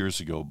told many years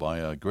ago by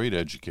a great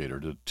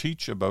educator to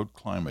teach about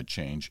climate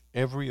change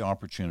every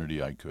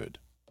opportunity I could.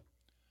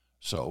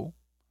 So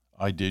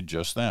I did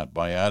just that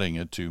by adding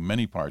it to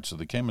many parts of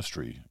the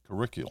chemistry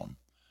curriculum.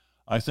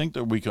 I think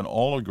that we can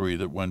all agree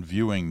that when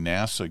viewing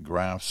NASA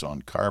graphs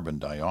on carbon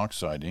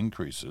dioxide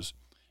increases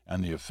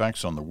and the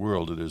effects on the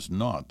world, it is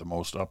not the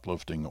most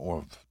uplifting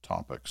of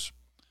topics.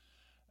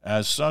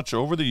 As such,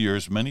 over the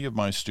years, many of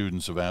my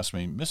students have asked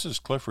me,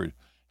 Mrs. Clifford,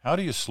 how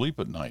do you sleep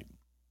at night?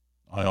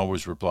 I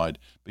always replied,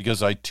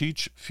 because I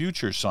teach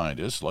future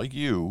scientists like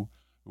you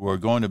who are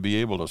going to be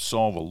able to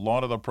solve a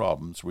lot of the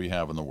problems we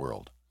have in the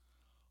world.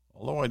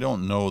 Although I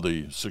don't know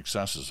the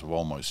successes of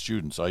all my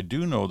students, I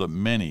do know that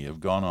many have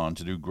gone on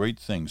to do great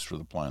things for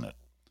the planet.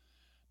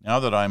 Now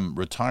that I'm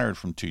retired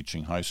from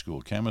teaching high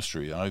school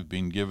chemistry, I've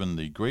been given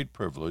the great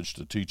privilege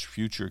to teach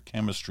future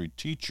chemistry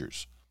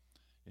teachers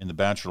in the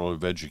Bachelor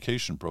of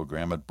Education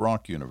program at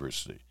Brock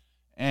University.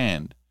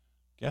 And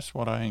guess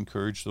what I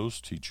encourage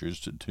those teachers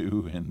to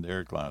do in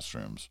their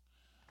classrooms?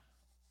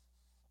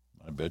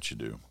 I bet you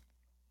do.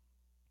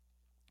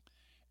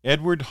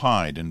 Edward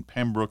Hyde in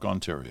Pembroke,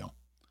 Ontario.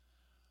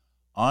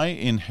 I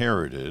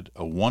inherited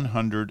a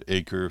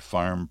 100-acre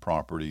farm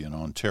property in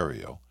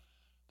Ontario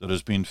that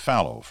has been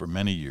fallow for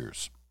many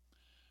years.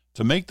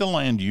 To make the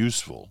land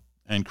useful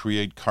and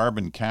create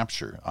carbon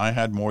capture, I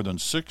had more than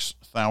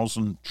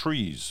 6,000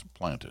 trees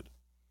planted.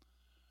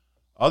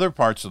 Other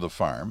parts of the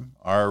farm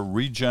are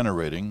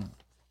regenerating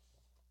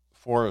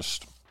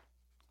forest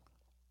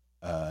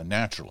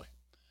naturally.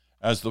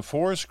 As the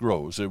forest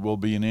grows, it will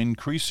be an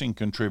increasing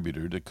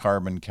contributor to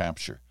carbon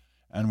capture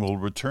and will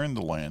return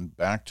the land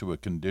back to a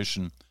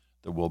condition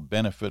that will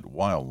benefit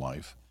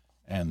wildlife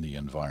and the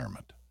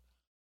environment.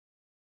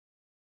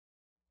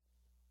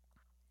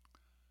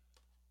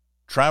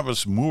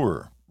 Travis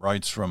Moore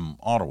writes from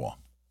Ottawa.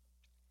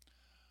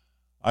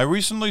 I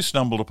recently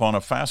stumbled upon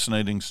a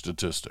fascinating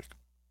statistic.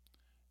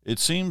 It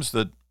seems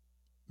that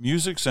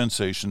music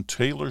sensation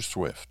Taylor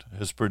Swift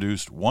has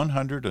produced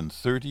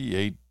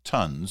 138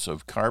 tons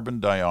of carbon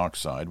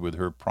dioxide with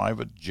her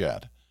private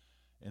jet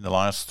in the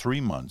last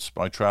 3 months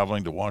by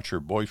traveling to watch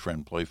her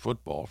boyfriend play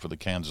football for the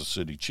Kansas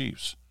City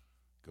Chiefs.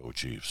 Go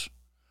Chiefs.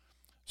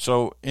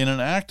 So, in an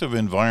act of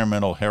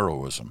environmental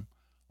heroism,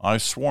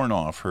 I've sworn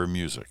off her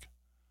music.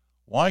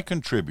 Why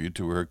contribute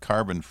to her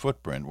carbon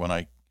footprint when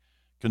I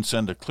can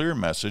send a clear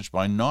message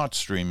by not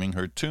streaming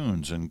her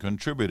tunes and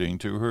contributing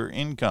to her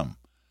income?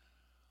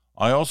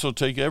 I also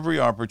take every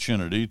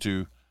opportunity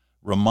to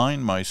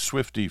remind my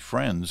Swiftie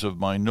friends of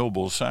my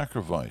noble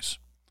sacrifice.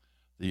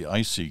 The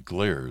icy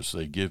glares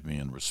they give me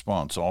in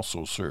response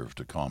also serve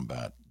to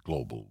combat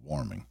global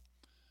warming.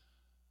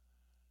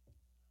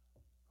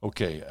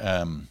 Okay,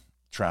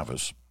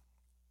 Travis,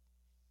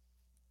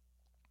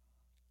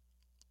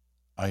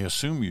 I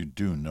assume you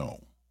do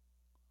know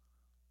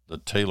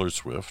that Taylor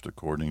Swift,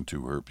 according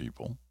to her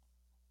people,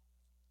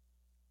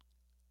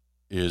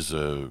 is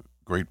a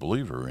great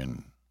believer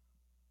in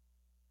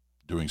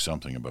doing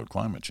something about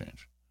climate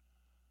change,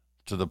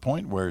 to the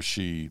point where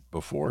she,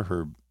 before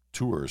her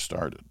tour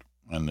started,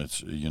 and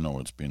it's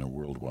been a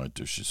worldwide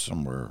tour, she's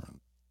somewhere,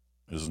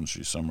 isn't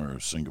she somewhere,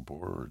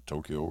 Singapore or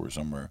Tokyo or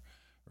somewhere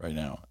right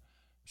now?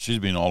 She's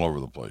been all over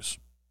the place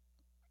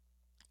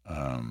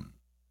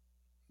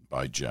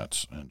by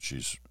jets, and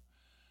she's,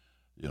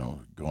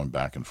 going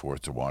back and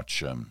forth to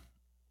watch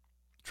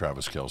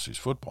Travis Kelce's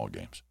football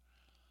games.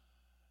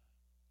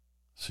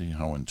 See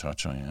how in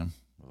touch I am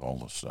with all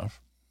this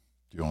stuff?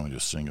 Do you want me to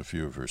sing a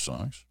few of her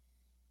songs?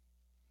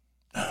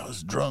 I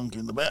was drunk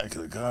in the back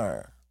of the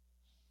car.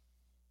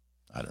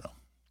 I don't know.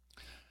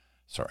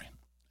 Sorry.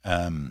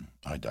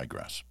 I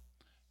digress.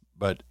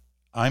 But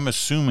I'm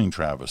assuming,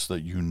 Travis,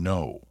 that you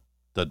know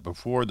that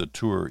before the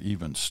tour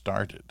even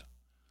started,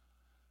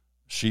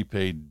 she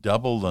paid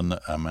double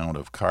the amount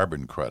of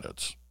carbon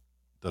credits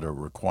that are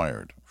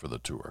required for the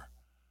tour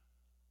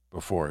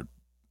before it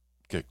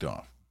kicked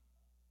off,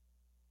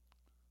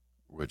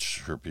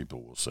 which her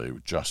people will say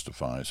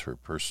justifies her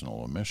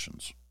personal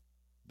emissions.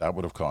 That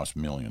would have cost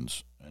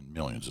millions and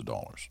millions of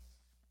dollars.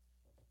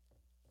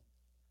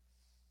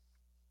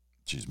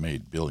 She's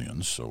made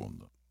billions, so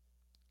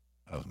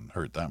it hasn't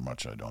hurt that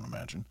much, I don't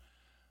imagine.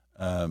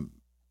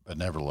 But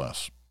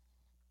nevertheless,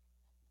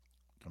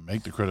 can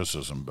make the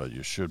criticism, but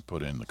you should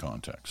put in the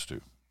context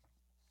too.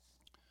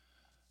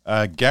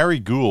 Gary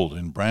Gould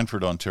in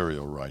Brantford,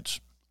 Ontario writes,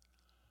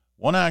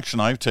 one action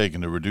I've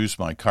taken to reduce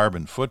my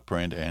carbon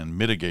footprint and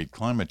mitigate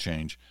climate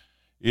change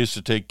is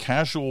to take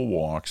casual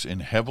walks in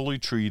heavily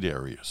treed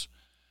areas.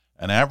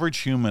 An average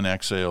human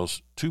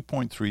exhales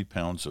 2.3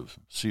 pounds of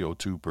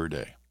CO2 per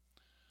day.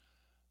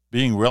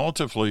 Being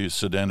relatively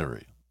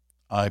sedentary,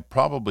 I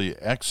probably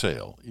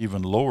exhale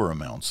even lower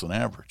amounts than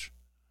average.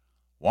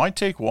 Why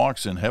take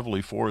walks in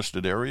heavily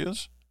forested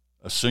areas?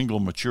 A single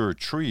mature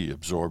tree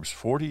absorbs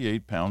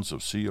 48 pounds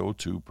of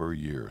CO2 per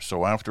year.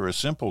 So after a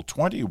simple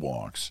 20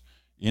 walks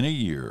in a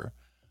year,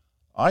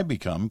 I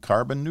become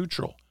carbon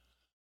neutral.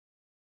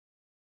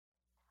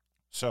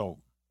 So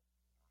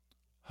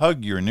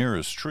hug your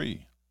nearest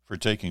tree for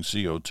taking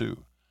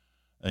CO2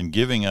 and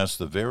giving us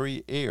the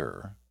very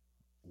air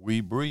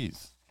we breathe.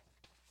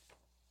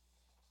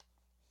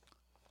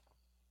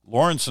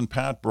 Lawrence and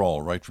Pat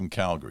Brawl, right from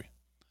Calgary.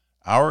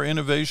 Our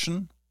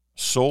innovation,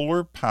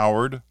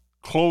 solar-powered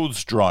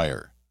clothes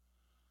dryer.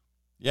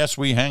 Yes,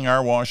 we hang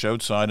our wash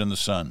outside in the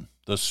sun.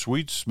 The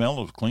sweet smell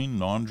of clean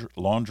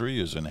laundry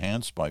is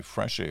enhanced by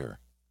fresh air.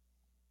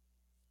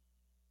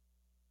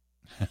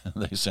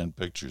 They sent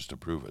pictures to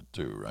prove it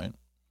too, right?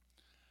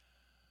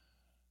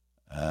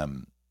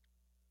 I'm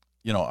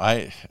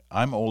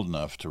old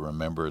enough to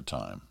remember a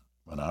time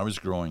when I was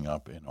growing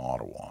up in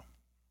Ottawa,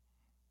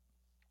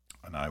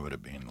 and I would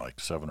have been like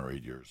 7 or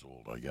 8 years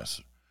old, I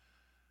guess,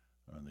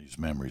 when these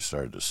memories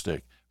started to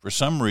stick. For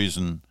some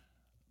reason,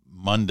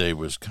 Monday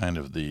was kind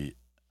of the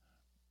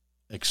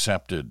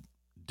accepted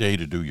day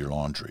to do your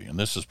laundry, and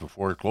this is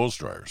before clothes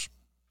dryers,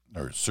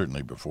 or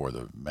certainly before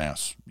the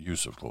mass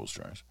use of clothes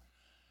dryers.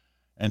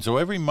 And so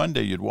every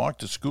Monday you'd walk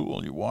to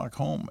school, you'd walk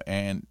home,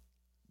 and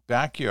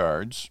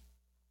backyards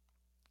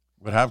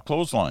would have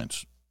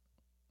clotheslines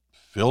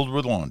filled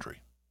with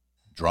laundry,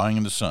 drying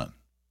in the sun.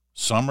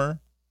 Summer,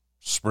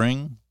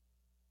 spring,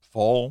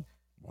 fall,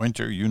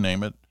 winter, you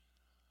name it,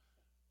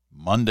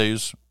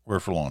 Mondays were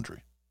for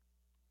laundry.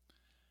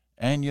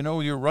 And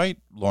you're right,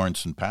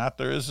 Lawrence and Pat,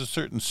 there is a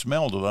certain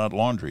smell to that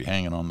laundry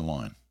hanging on the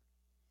line.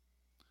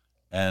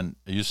 And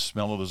I used to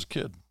smell it as a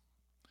kid.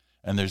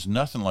 And there's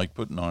nothing like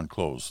putting on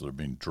clothes that are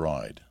being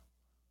dried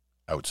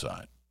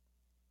outside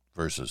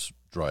versus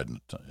dried in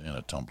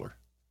a tumbler.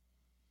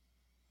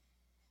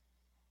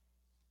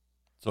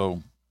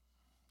 So,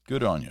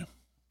 good on you.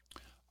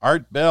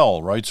 Art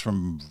Bell writes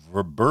from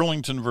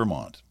Burlington,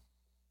 Vermont.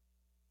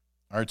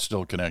 Art's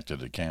still connected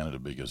to Canada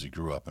because he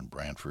grew up in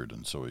Brantford,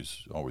 and so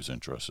he's always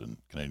interested in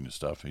Canadian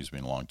stuff. He's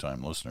been a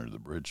long-time listener to The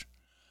Bridge.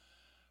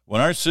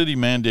 When our city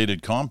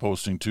mandated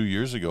composting 2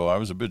 years ago, I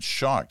was a bit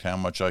shocked how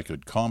much I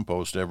could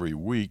compost every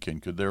week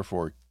and could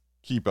therefore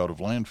keep out of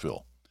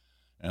landfill.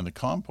 And the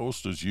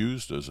compost is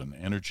used as an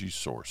energy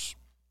source.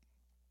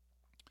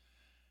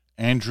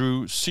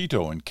 Andrew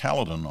Cito in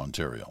Caledon,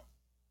 Ontario.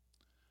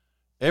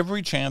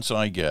 Every chance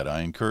I get, I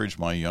encourage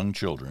my young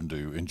children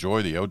to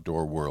enjoy the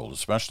outdoor world,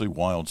 especially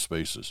wild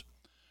spaces.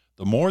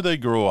 The more they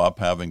grow up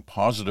having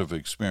positive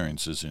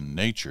experiences in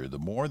nature, the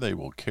more they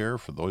will care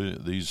for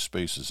these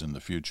spaces in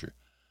the future.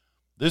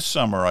 This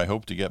summer, I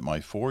hope to get my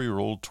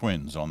 4-year-old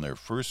twins on their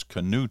first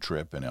canoe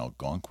trip in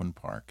Algonquin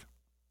Park.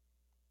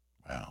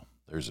 Wow,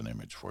 there's an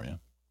image for you.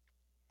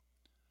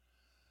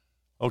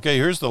 Okay,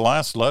 here's the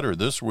last letter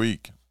this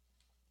week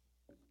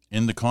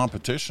in the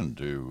competition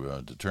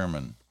to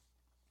determine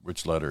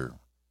which letter.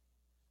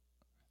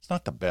 It's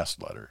not the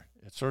best letter.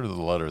 It's sort of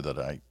the letter that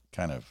I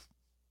kind of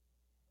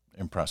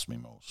impressed me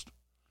most.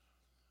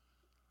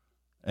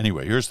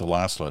 Anyway, here's the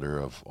last letter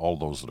of all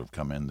those that have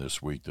come in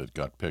this week that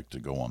got picked to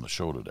go on the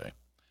show today.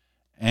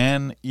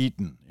 Anne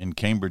Eaton in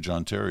Cambridge,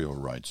 Ontario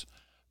writes,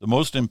 the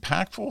most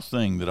impactful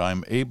thing that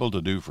I'm able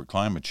to do for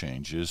climate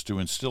change is to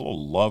instill a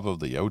love of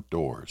the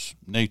outdoors,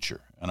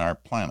 nature, and our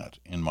planet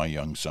in my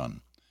young son.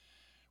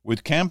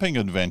 With camping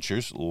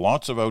adventures,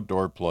 lots of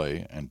outdoor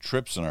play, and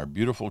trips in our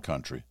beautiful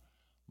country,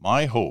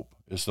 my hope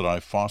is that I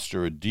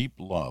foster a deep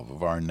love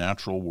of our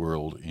natural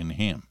world in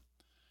him,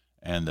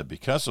 and that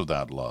because of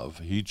that love,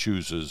 he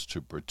chooses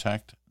to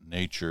protect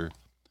nature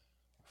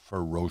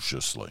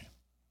ferociously.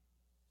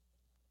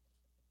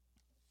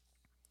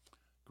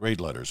 Great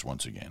letters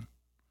once again.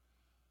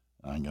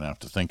 I'm going to have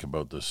to think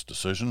about this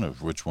decision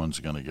of which one's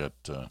going to get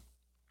a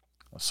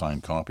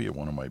signed copy of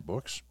one of my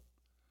books.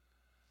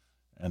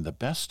 And the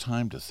best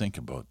time to think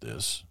about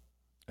this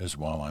is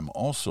while I'm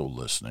also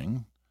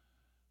listening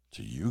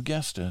to, you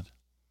guessed it,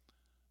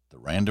 the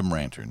Random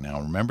Ranter.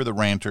 Now, remember the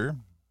Ranter?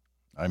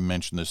 I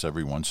mention this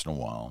every once in a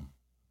while,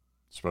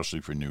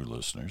 especially for new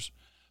listeners.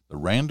 The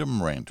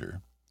Random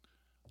Ranter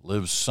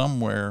lives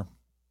somewhere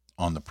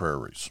on the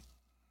prairies.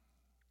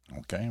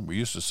 Okay? We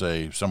used to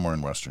say somewhere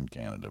in Western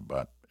Canada,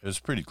 but it's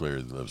pretty clear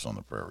that he lives on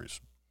the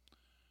prairies.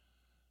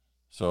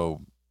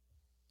 So,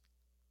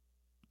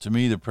 to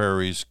me, the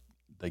prairies,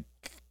 they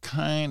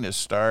kind of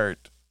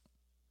start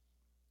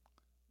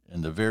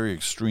in the very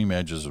extreme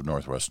edges of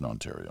northwestern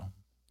Ontario.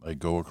 They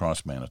go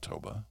across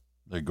Manitoba.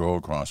 They go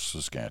across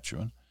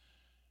Saskatchewan.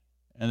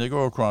 And they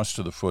go across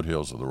to the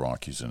foothills of the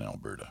Rockies in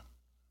Alberta.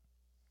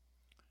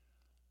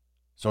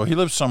 So he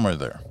lives somewhere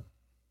there.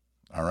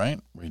 All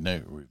right? We've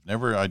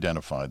never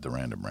identified the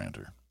Random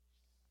Ranter.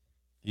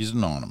 He's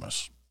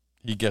anonymous.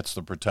 He gets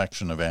the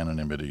protection of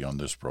anonymity on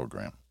this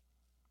program.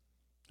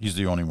 He's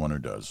the only one who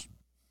does.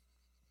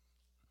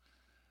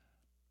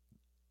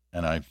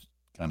 And I've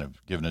kind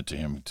of given it to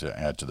him to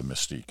add to the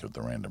mystique of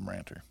the Random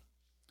Ranter.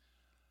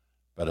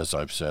 But as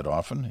I've said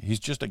often, he's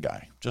just a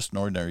guy, just an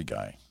ordinary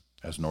guy.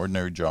 Has an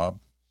ordinary job,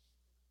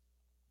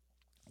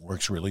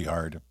 works really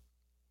hard,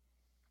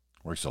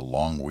 works a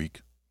long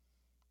week,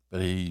 but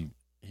he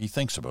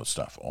thinks about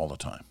stuff all the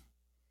time.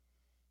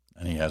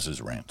 And he has his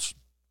rants.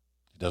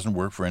 He doesn't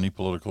work for any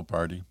political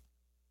party.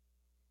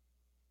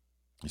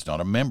 He's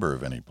not a member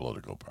of any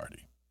political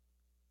party.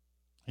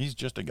 He's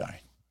just a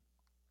guy.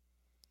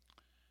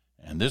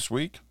 And this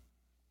week,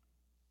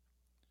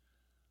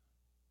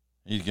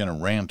 he's going to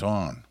rant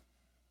on.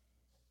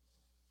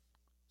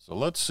 So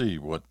let's see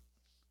what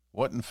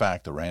in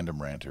fact the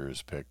Random Ranter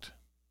has picked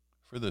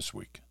for this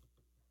week.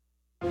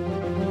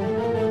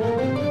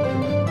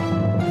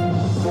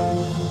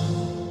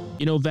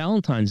 You know,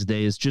 Valentine's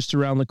Day is just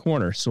around the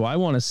corner, so I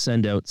want to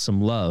send out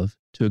some love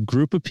to a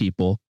group of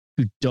people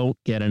who don't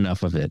get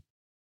enough of it.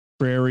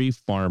 Prairie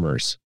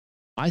farmers.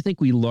 I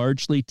think we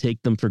largely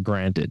take them for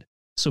granted.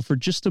 So for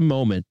just a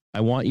moment,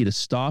 I want you to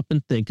stop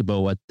and think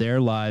about what their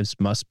lives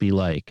must be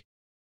like.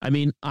 I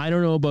mean, I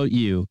don't know about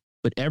you,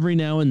 but every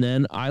now and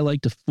then I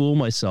like to fool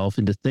myself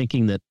into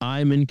thinking that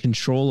I'm in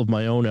control of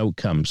my own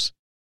outcomes.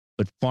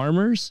 But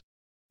farmers,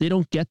 they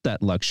don't get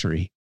that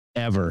luxury,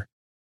 ever.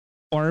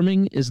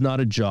 Farming is not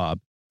a job.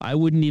 I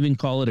wouldn't even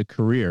call it a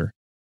career.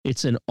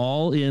 It's an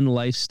all-in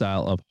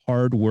lifestyle of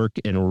hard work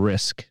and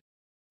risk.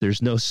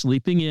 There's no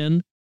sleeping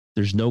in.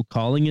 There's no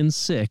calling in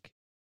sick.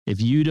 If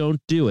you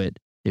don't do it,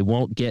 it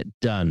won't get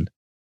done.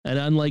 And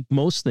unlike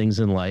most things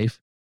in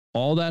life,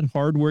 all that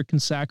hard work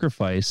and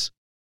sacrifice,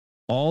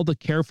 all the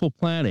careful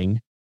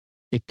planning,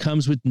 it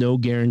comes with no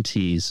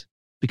guarantees,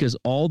 because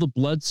all the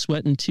blood,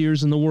 sweat, and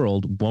tears in the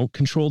world won't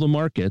control the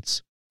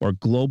markets or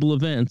global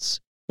events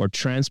or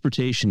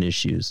transportation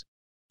issues.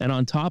 And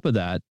on top of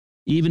that,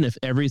 even if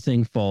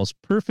everything falls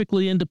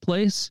perfectly into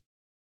place,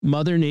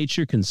 Mother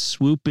Nature can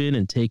swoop in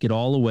and take it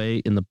all away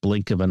in the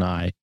blink of an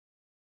eye.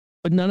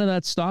 But none of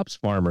that stops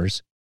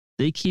farmers.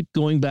 They keep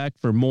going back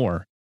for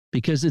more,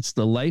 because it's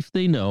the life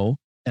they know,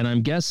 and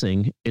I'm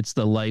guessing it's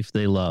the life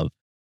they love.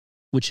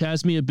 Which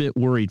has me a bit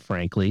worried,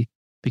 frankly,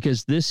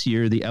 because this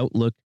year the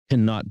outlook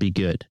cannot be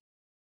good.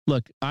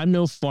 Look, I'm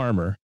no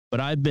farmer,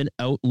 but I've been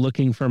out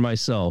looking for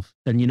myself,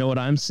 and you know what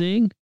I'm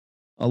seeing?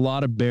 A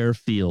lot of bare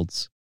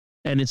fields.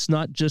 And it's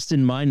not just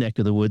in my neck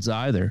of the woods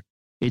either.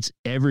 It's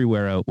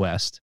everywhere out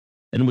west.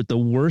 And with the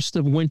worst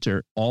of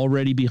winter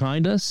already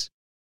behind us,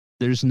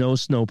 there's no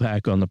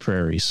snowpack on the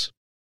prairies.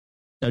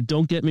 Now,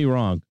 don't get me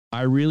wrong.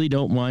 I really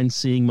don't mind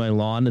seeing my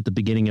lawn at the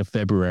beginning of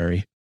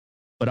February,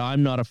 but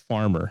I'm not a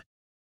farmer.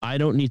 I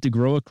don't need to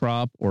grow a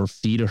crop or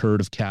feed a herd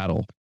of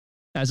cattle.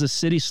 As a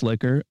city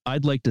slicker,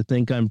 I'd like to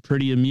think I'm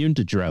pretty immune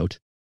to drought,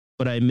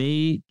 but I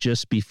may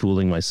just be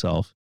fooling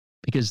myself,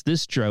 because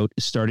this drought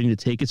is starting to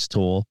take its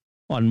toll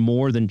on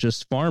more than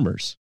just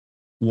farmers.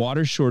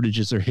 Water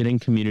shortages are hitting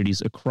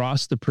communities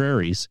across the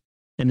prairies,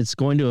 and it's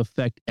going to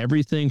affect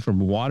everything from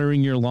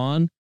watering your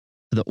lawn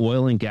to the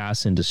oil and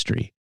gas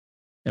industry.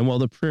 And while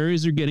the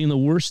prairies are getting the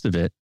worst of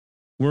it,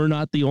 we're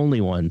not the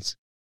only ones.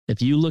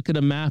 If you look at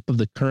a map of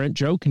the current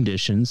drought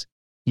conditions,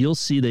 you'll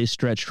see they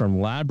stretch from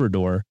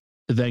Labrador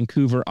to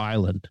Vancouver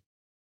Island.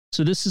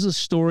 So this is a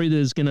story that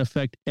is going to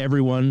affect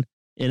everyone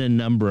in a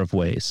number of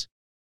ways.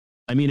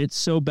 I mean, it's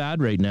so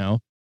bad right now,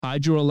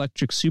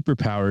 hydroelectric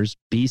superpowers,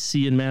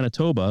 BC and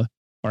Manitoba,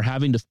 are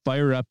having to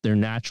fire up their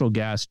natural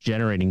gas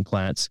generating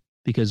plants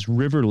because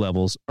river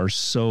levels are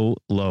so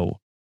low.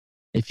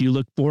 If you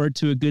look forward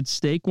to a good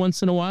steak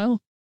once in a while,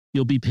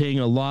 you'll be paying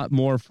a lot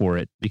more for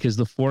it, because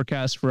the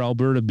forecast for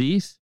Alberta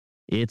beef,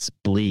 it's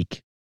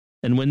bleak.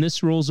 And when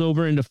this rolls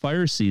over into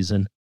fire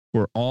season,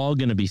 we're all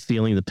going to be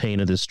feeling the pain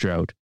of this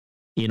drought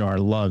in our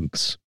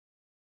lungs.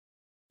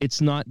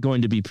 It's not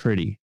going to be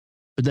pretty.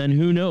 But then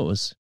who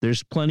knows?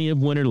 There's plenty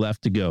of winter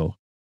left to go.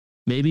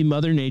 Maybe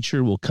Mother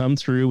Nature will come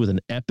through with an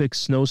epic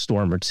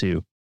snowstorm or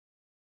two.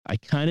 I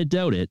kind of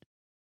doubt it,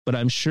 but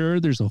I'm sure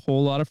there's a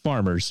whole lot of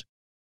farmers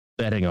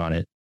betting on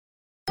it.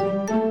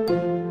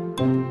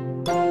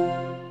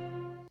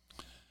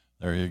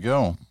 There you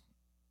go.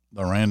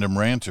 The Random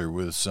Ranter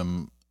with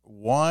some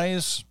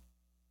wise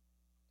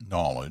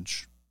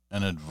knowledge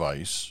and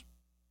advice,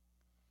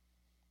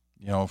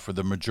 you know, for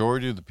the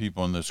majority of the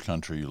people in this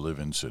country who live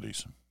in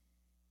cities.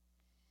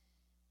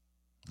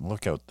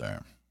 Look out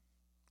there.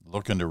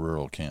 Look into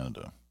rural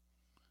Canada.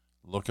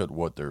 Look at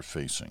what they're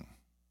facing,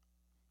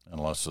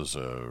 unless there's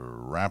a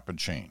rapid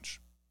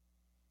change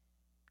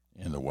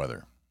in the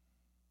weather.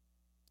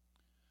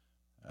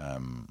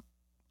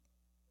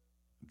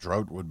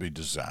 Drought would be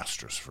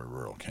disastrous for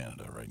rural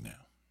Canada right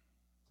now.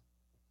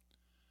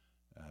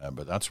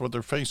 But that's what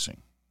they're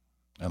facing,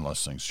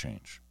 unless things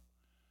change.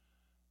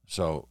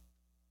 So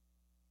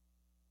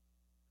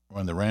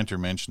when the ranter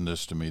mentioned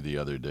this to me the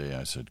other day,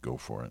 I said, go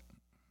for it.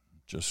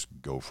 Just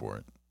go for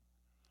it.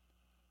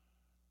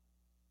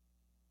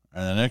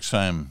 And the next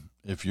time,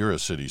 if you're a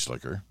city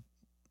slicker,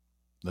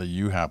 that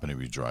you happen to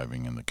be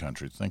driving in the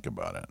country, think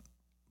about it.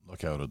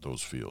 Look out at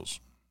those fields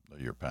that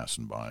you're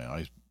passing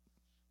by.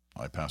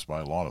 I pass by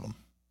a lot of them,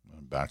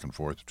 back and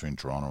forth between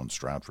Toronto and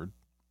Stratford.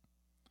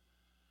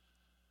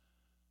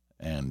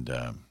 And,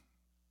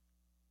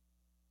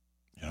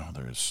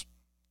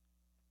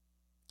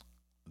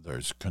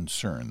 there's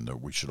concern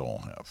that we should all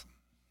have.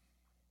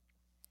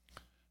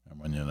 And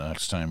when the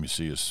next time you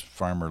see a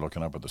farmer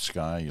looking up at the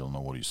sky, you'll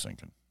know what he's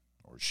thinking,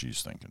 or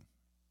she's thinking.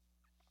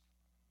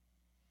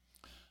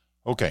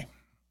 Okay.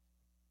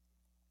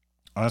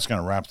 That's going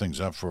to wrap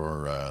things up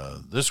for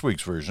this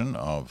week's version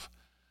of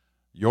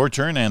Your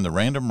Turn and the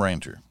Random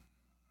Ranter.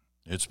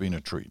 It's been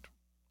a treat.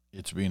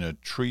 It's been a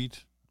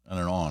treat and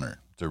an honor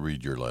to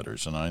read your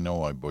letters. And I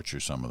know I butcher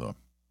some of the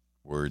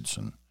words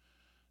and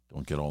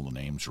don't get all the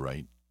names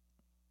right.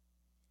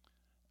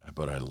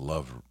 But I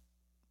love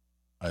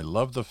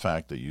the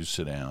fact that you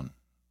sit down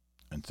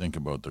and think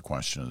about the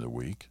question of the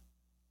week.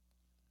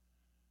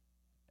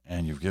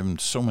 And you've given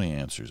so many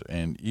answers.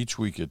 And each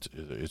week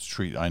it's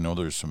treat. I know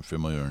there's some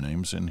familiar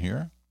names in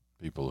here,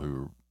 people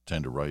who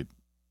tend to write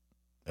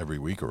every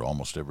week or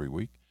almost every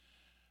week.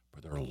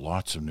 But there are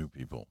lots of new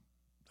people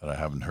that I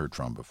haven't heard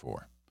from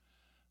before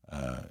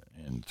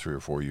in 3 or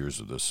 4 years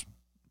of this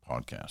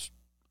podcast.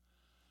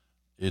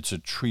 It's a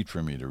treat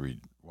for me to read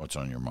what's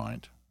on your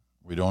mind.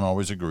 We don't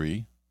always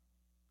agree.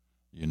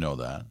 You know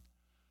that.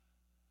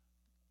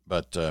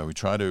 But we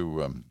try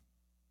to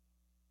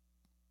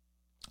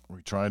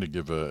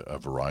give a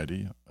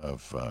variety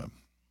of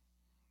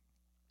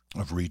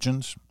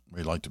regions.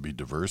 We like to be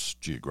diverse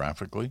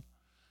geographically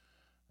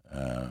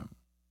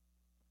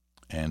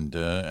and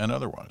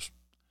otherwise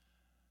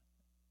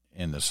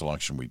in the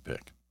selection we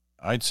pick.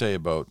 I'd say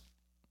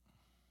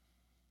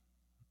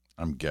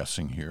I'm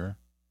guessing here,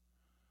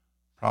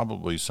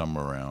 probably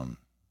somewhere around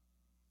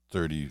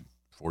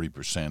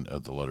 30-40%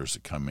 of the letters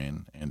that come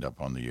in end up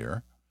on the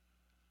air.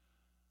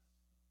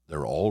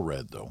 They're all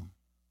read, though,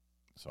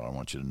 so I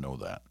want you to know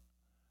that.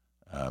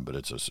 But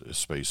it's a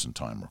space and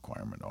time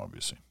requirement,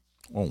 obviously.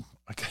 Oh,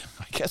 I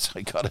guess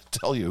I got to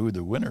tell you who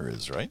the winner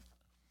is, right?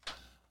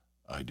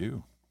 I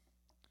do.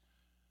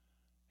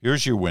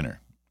 Here's your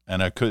winner.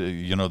 And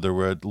there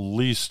were at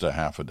least a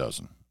half a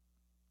dozen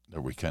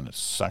that we kind of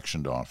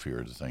sectioned off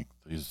here to think,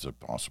 this is a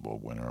possible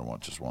winner. I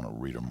just want to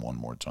read them one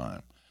more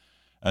time.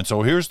 And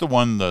so here's the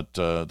one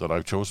that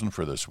I've chosen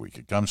for this week.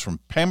 It comes from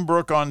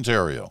Pembroke,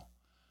 Ontario.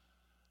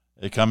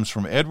 It comes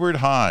from Edward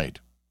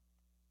Hyde,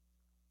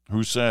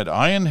 who said,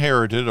 I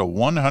inherited a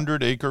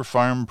 100-acre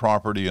farm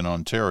property in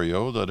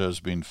Ontario that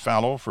has been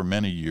fallow for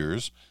many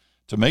years.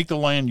 To make the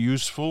land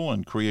useful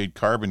and create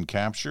carbon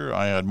capture,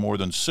 I had more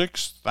than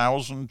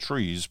 6,000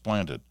 trees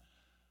planted.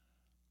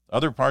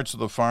 Other parts of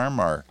the farm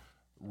are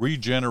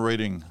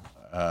regenerating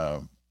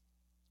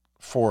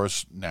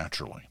forests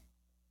naturally.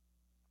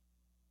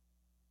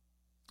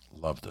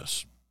 Love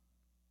this.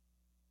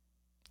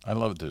 I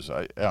love this.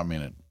 I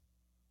mean,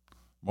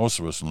 most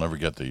of us will never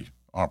get the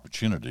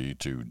opportunity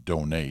to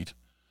donate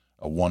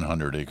a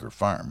 100-acre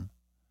farm.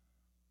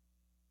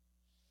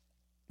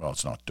 Well,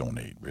 it's not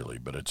donate, really,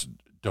 but it's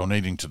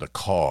donating to the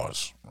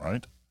cause,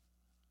 right?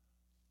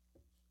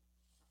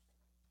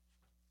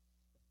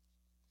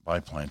 By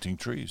planting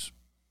trees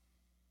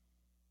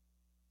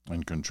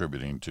and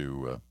contributing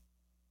to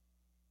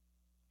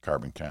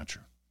carbon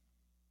capture.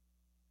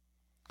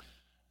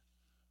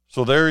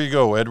 So there you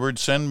go, Edward.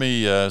 Send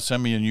me a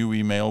new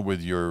email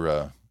with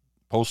your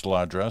postal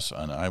address,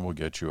 and I will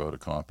get you out a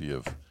copy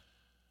of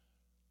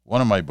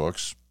one of my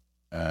books.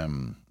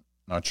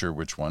 Not sure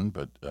which one,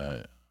 but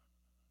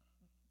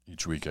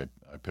each week I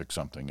pick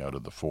something out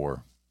of the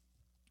 4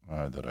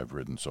 that I've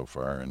written so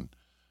far, and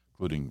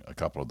including a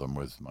couple of them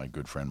with my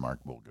good friend Mark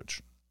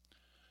Bulgich.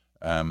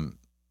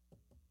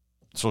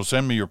 So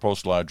send me your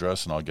postal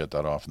address, and I'll get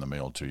that off in the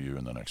mail to you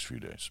in the next few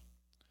days.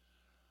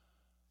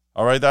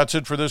 All right, that's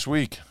it for this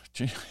week.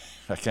 Gee,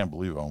 I can't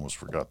believe I almost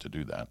forgot to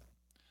do that.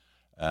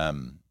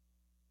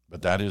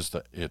 But that is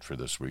it for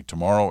this week.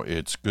 Tomorrow,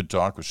 it's Good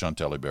Talk with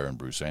Chantal Hébert and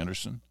Bruce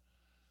Anderson.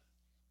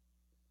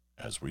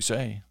 As we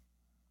say,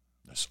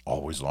 there's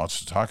always lots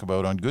to talk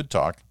about on Good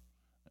Talk,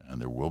 and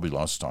there will be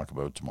lots to talk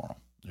about tomorrow.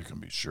 You can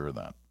be sure of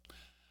that.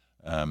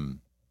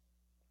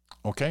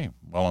 Okay,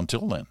 well,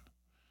 until then,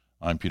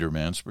 I'm Peter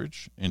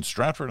Mansbridge in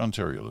Stratford,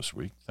 Ontario this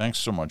week. Thanks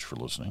so much for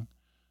listening,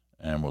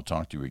 and we'll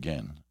talk to you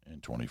again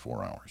in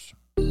 24 hours.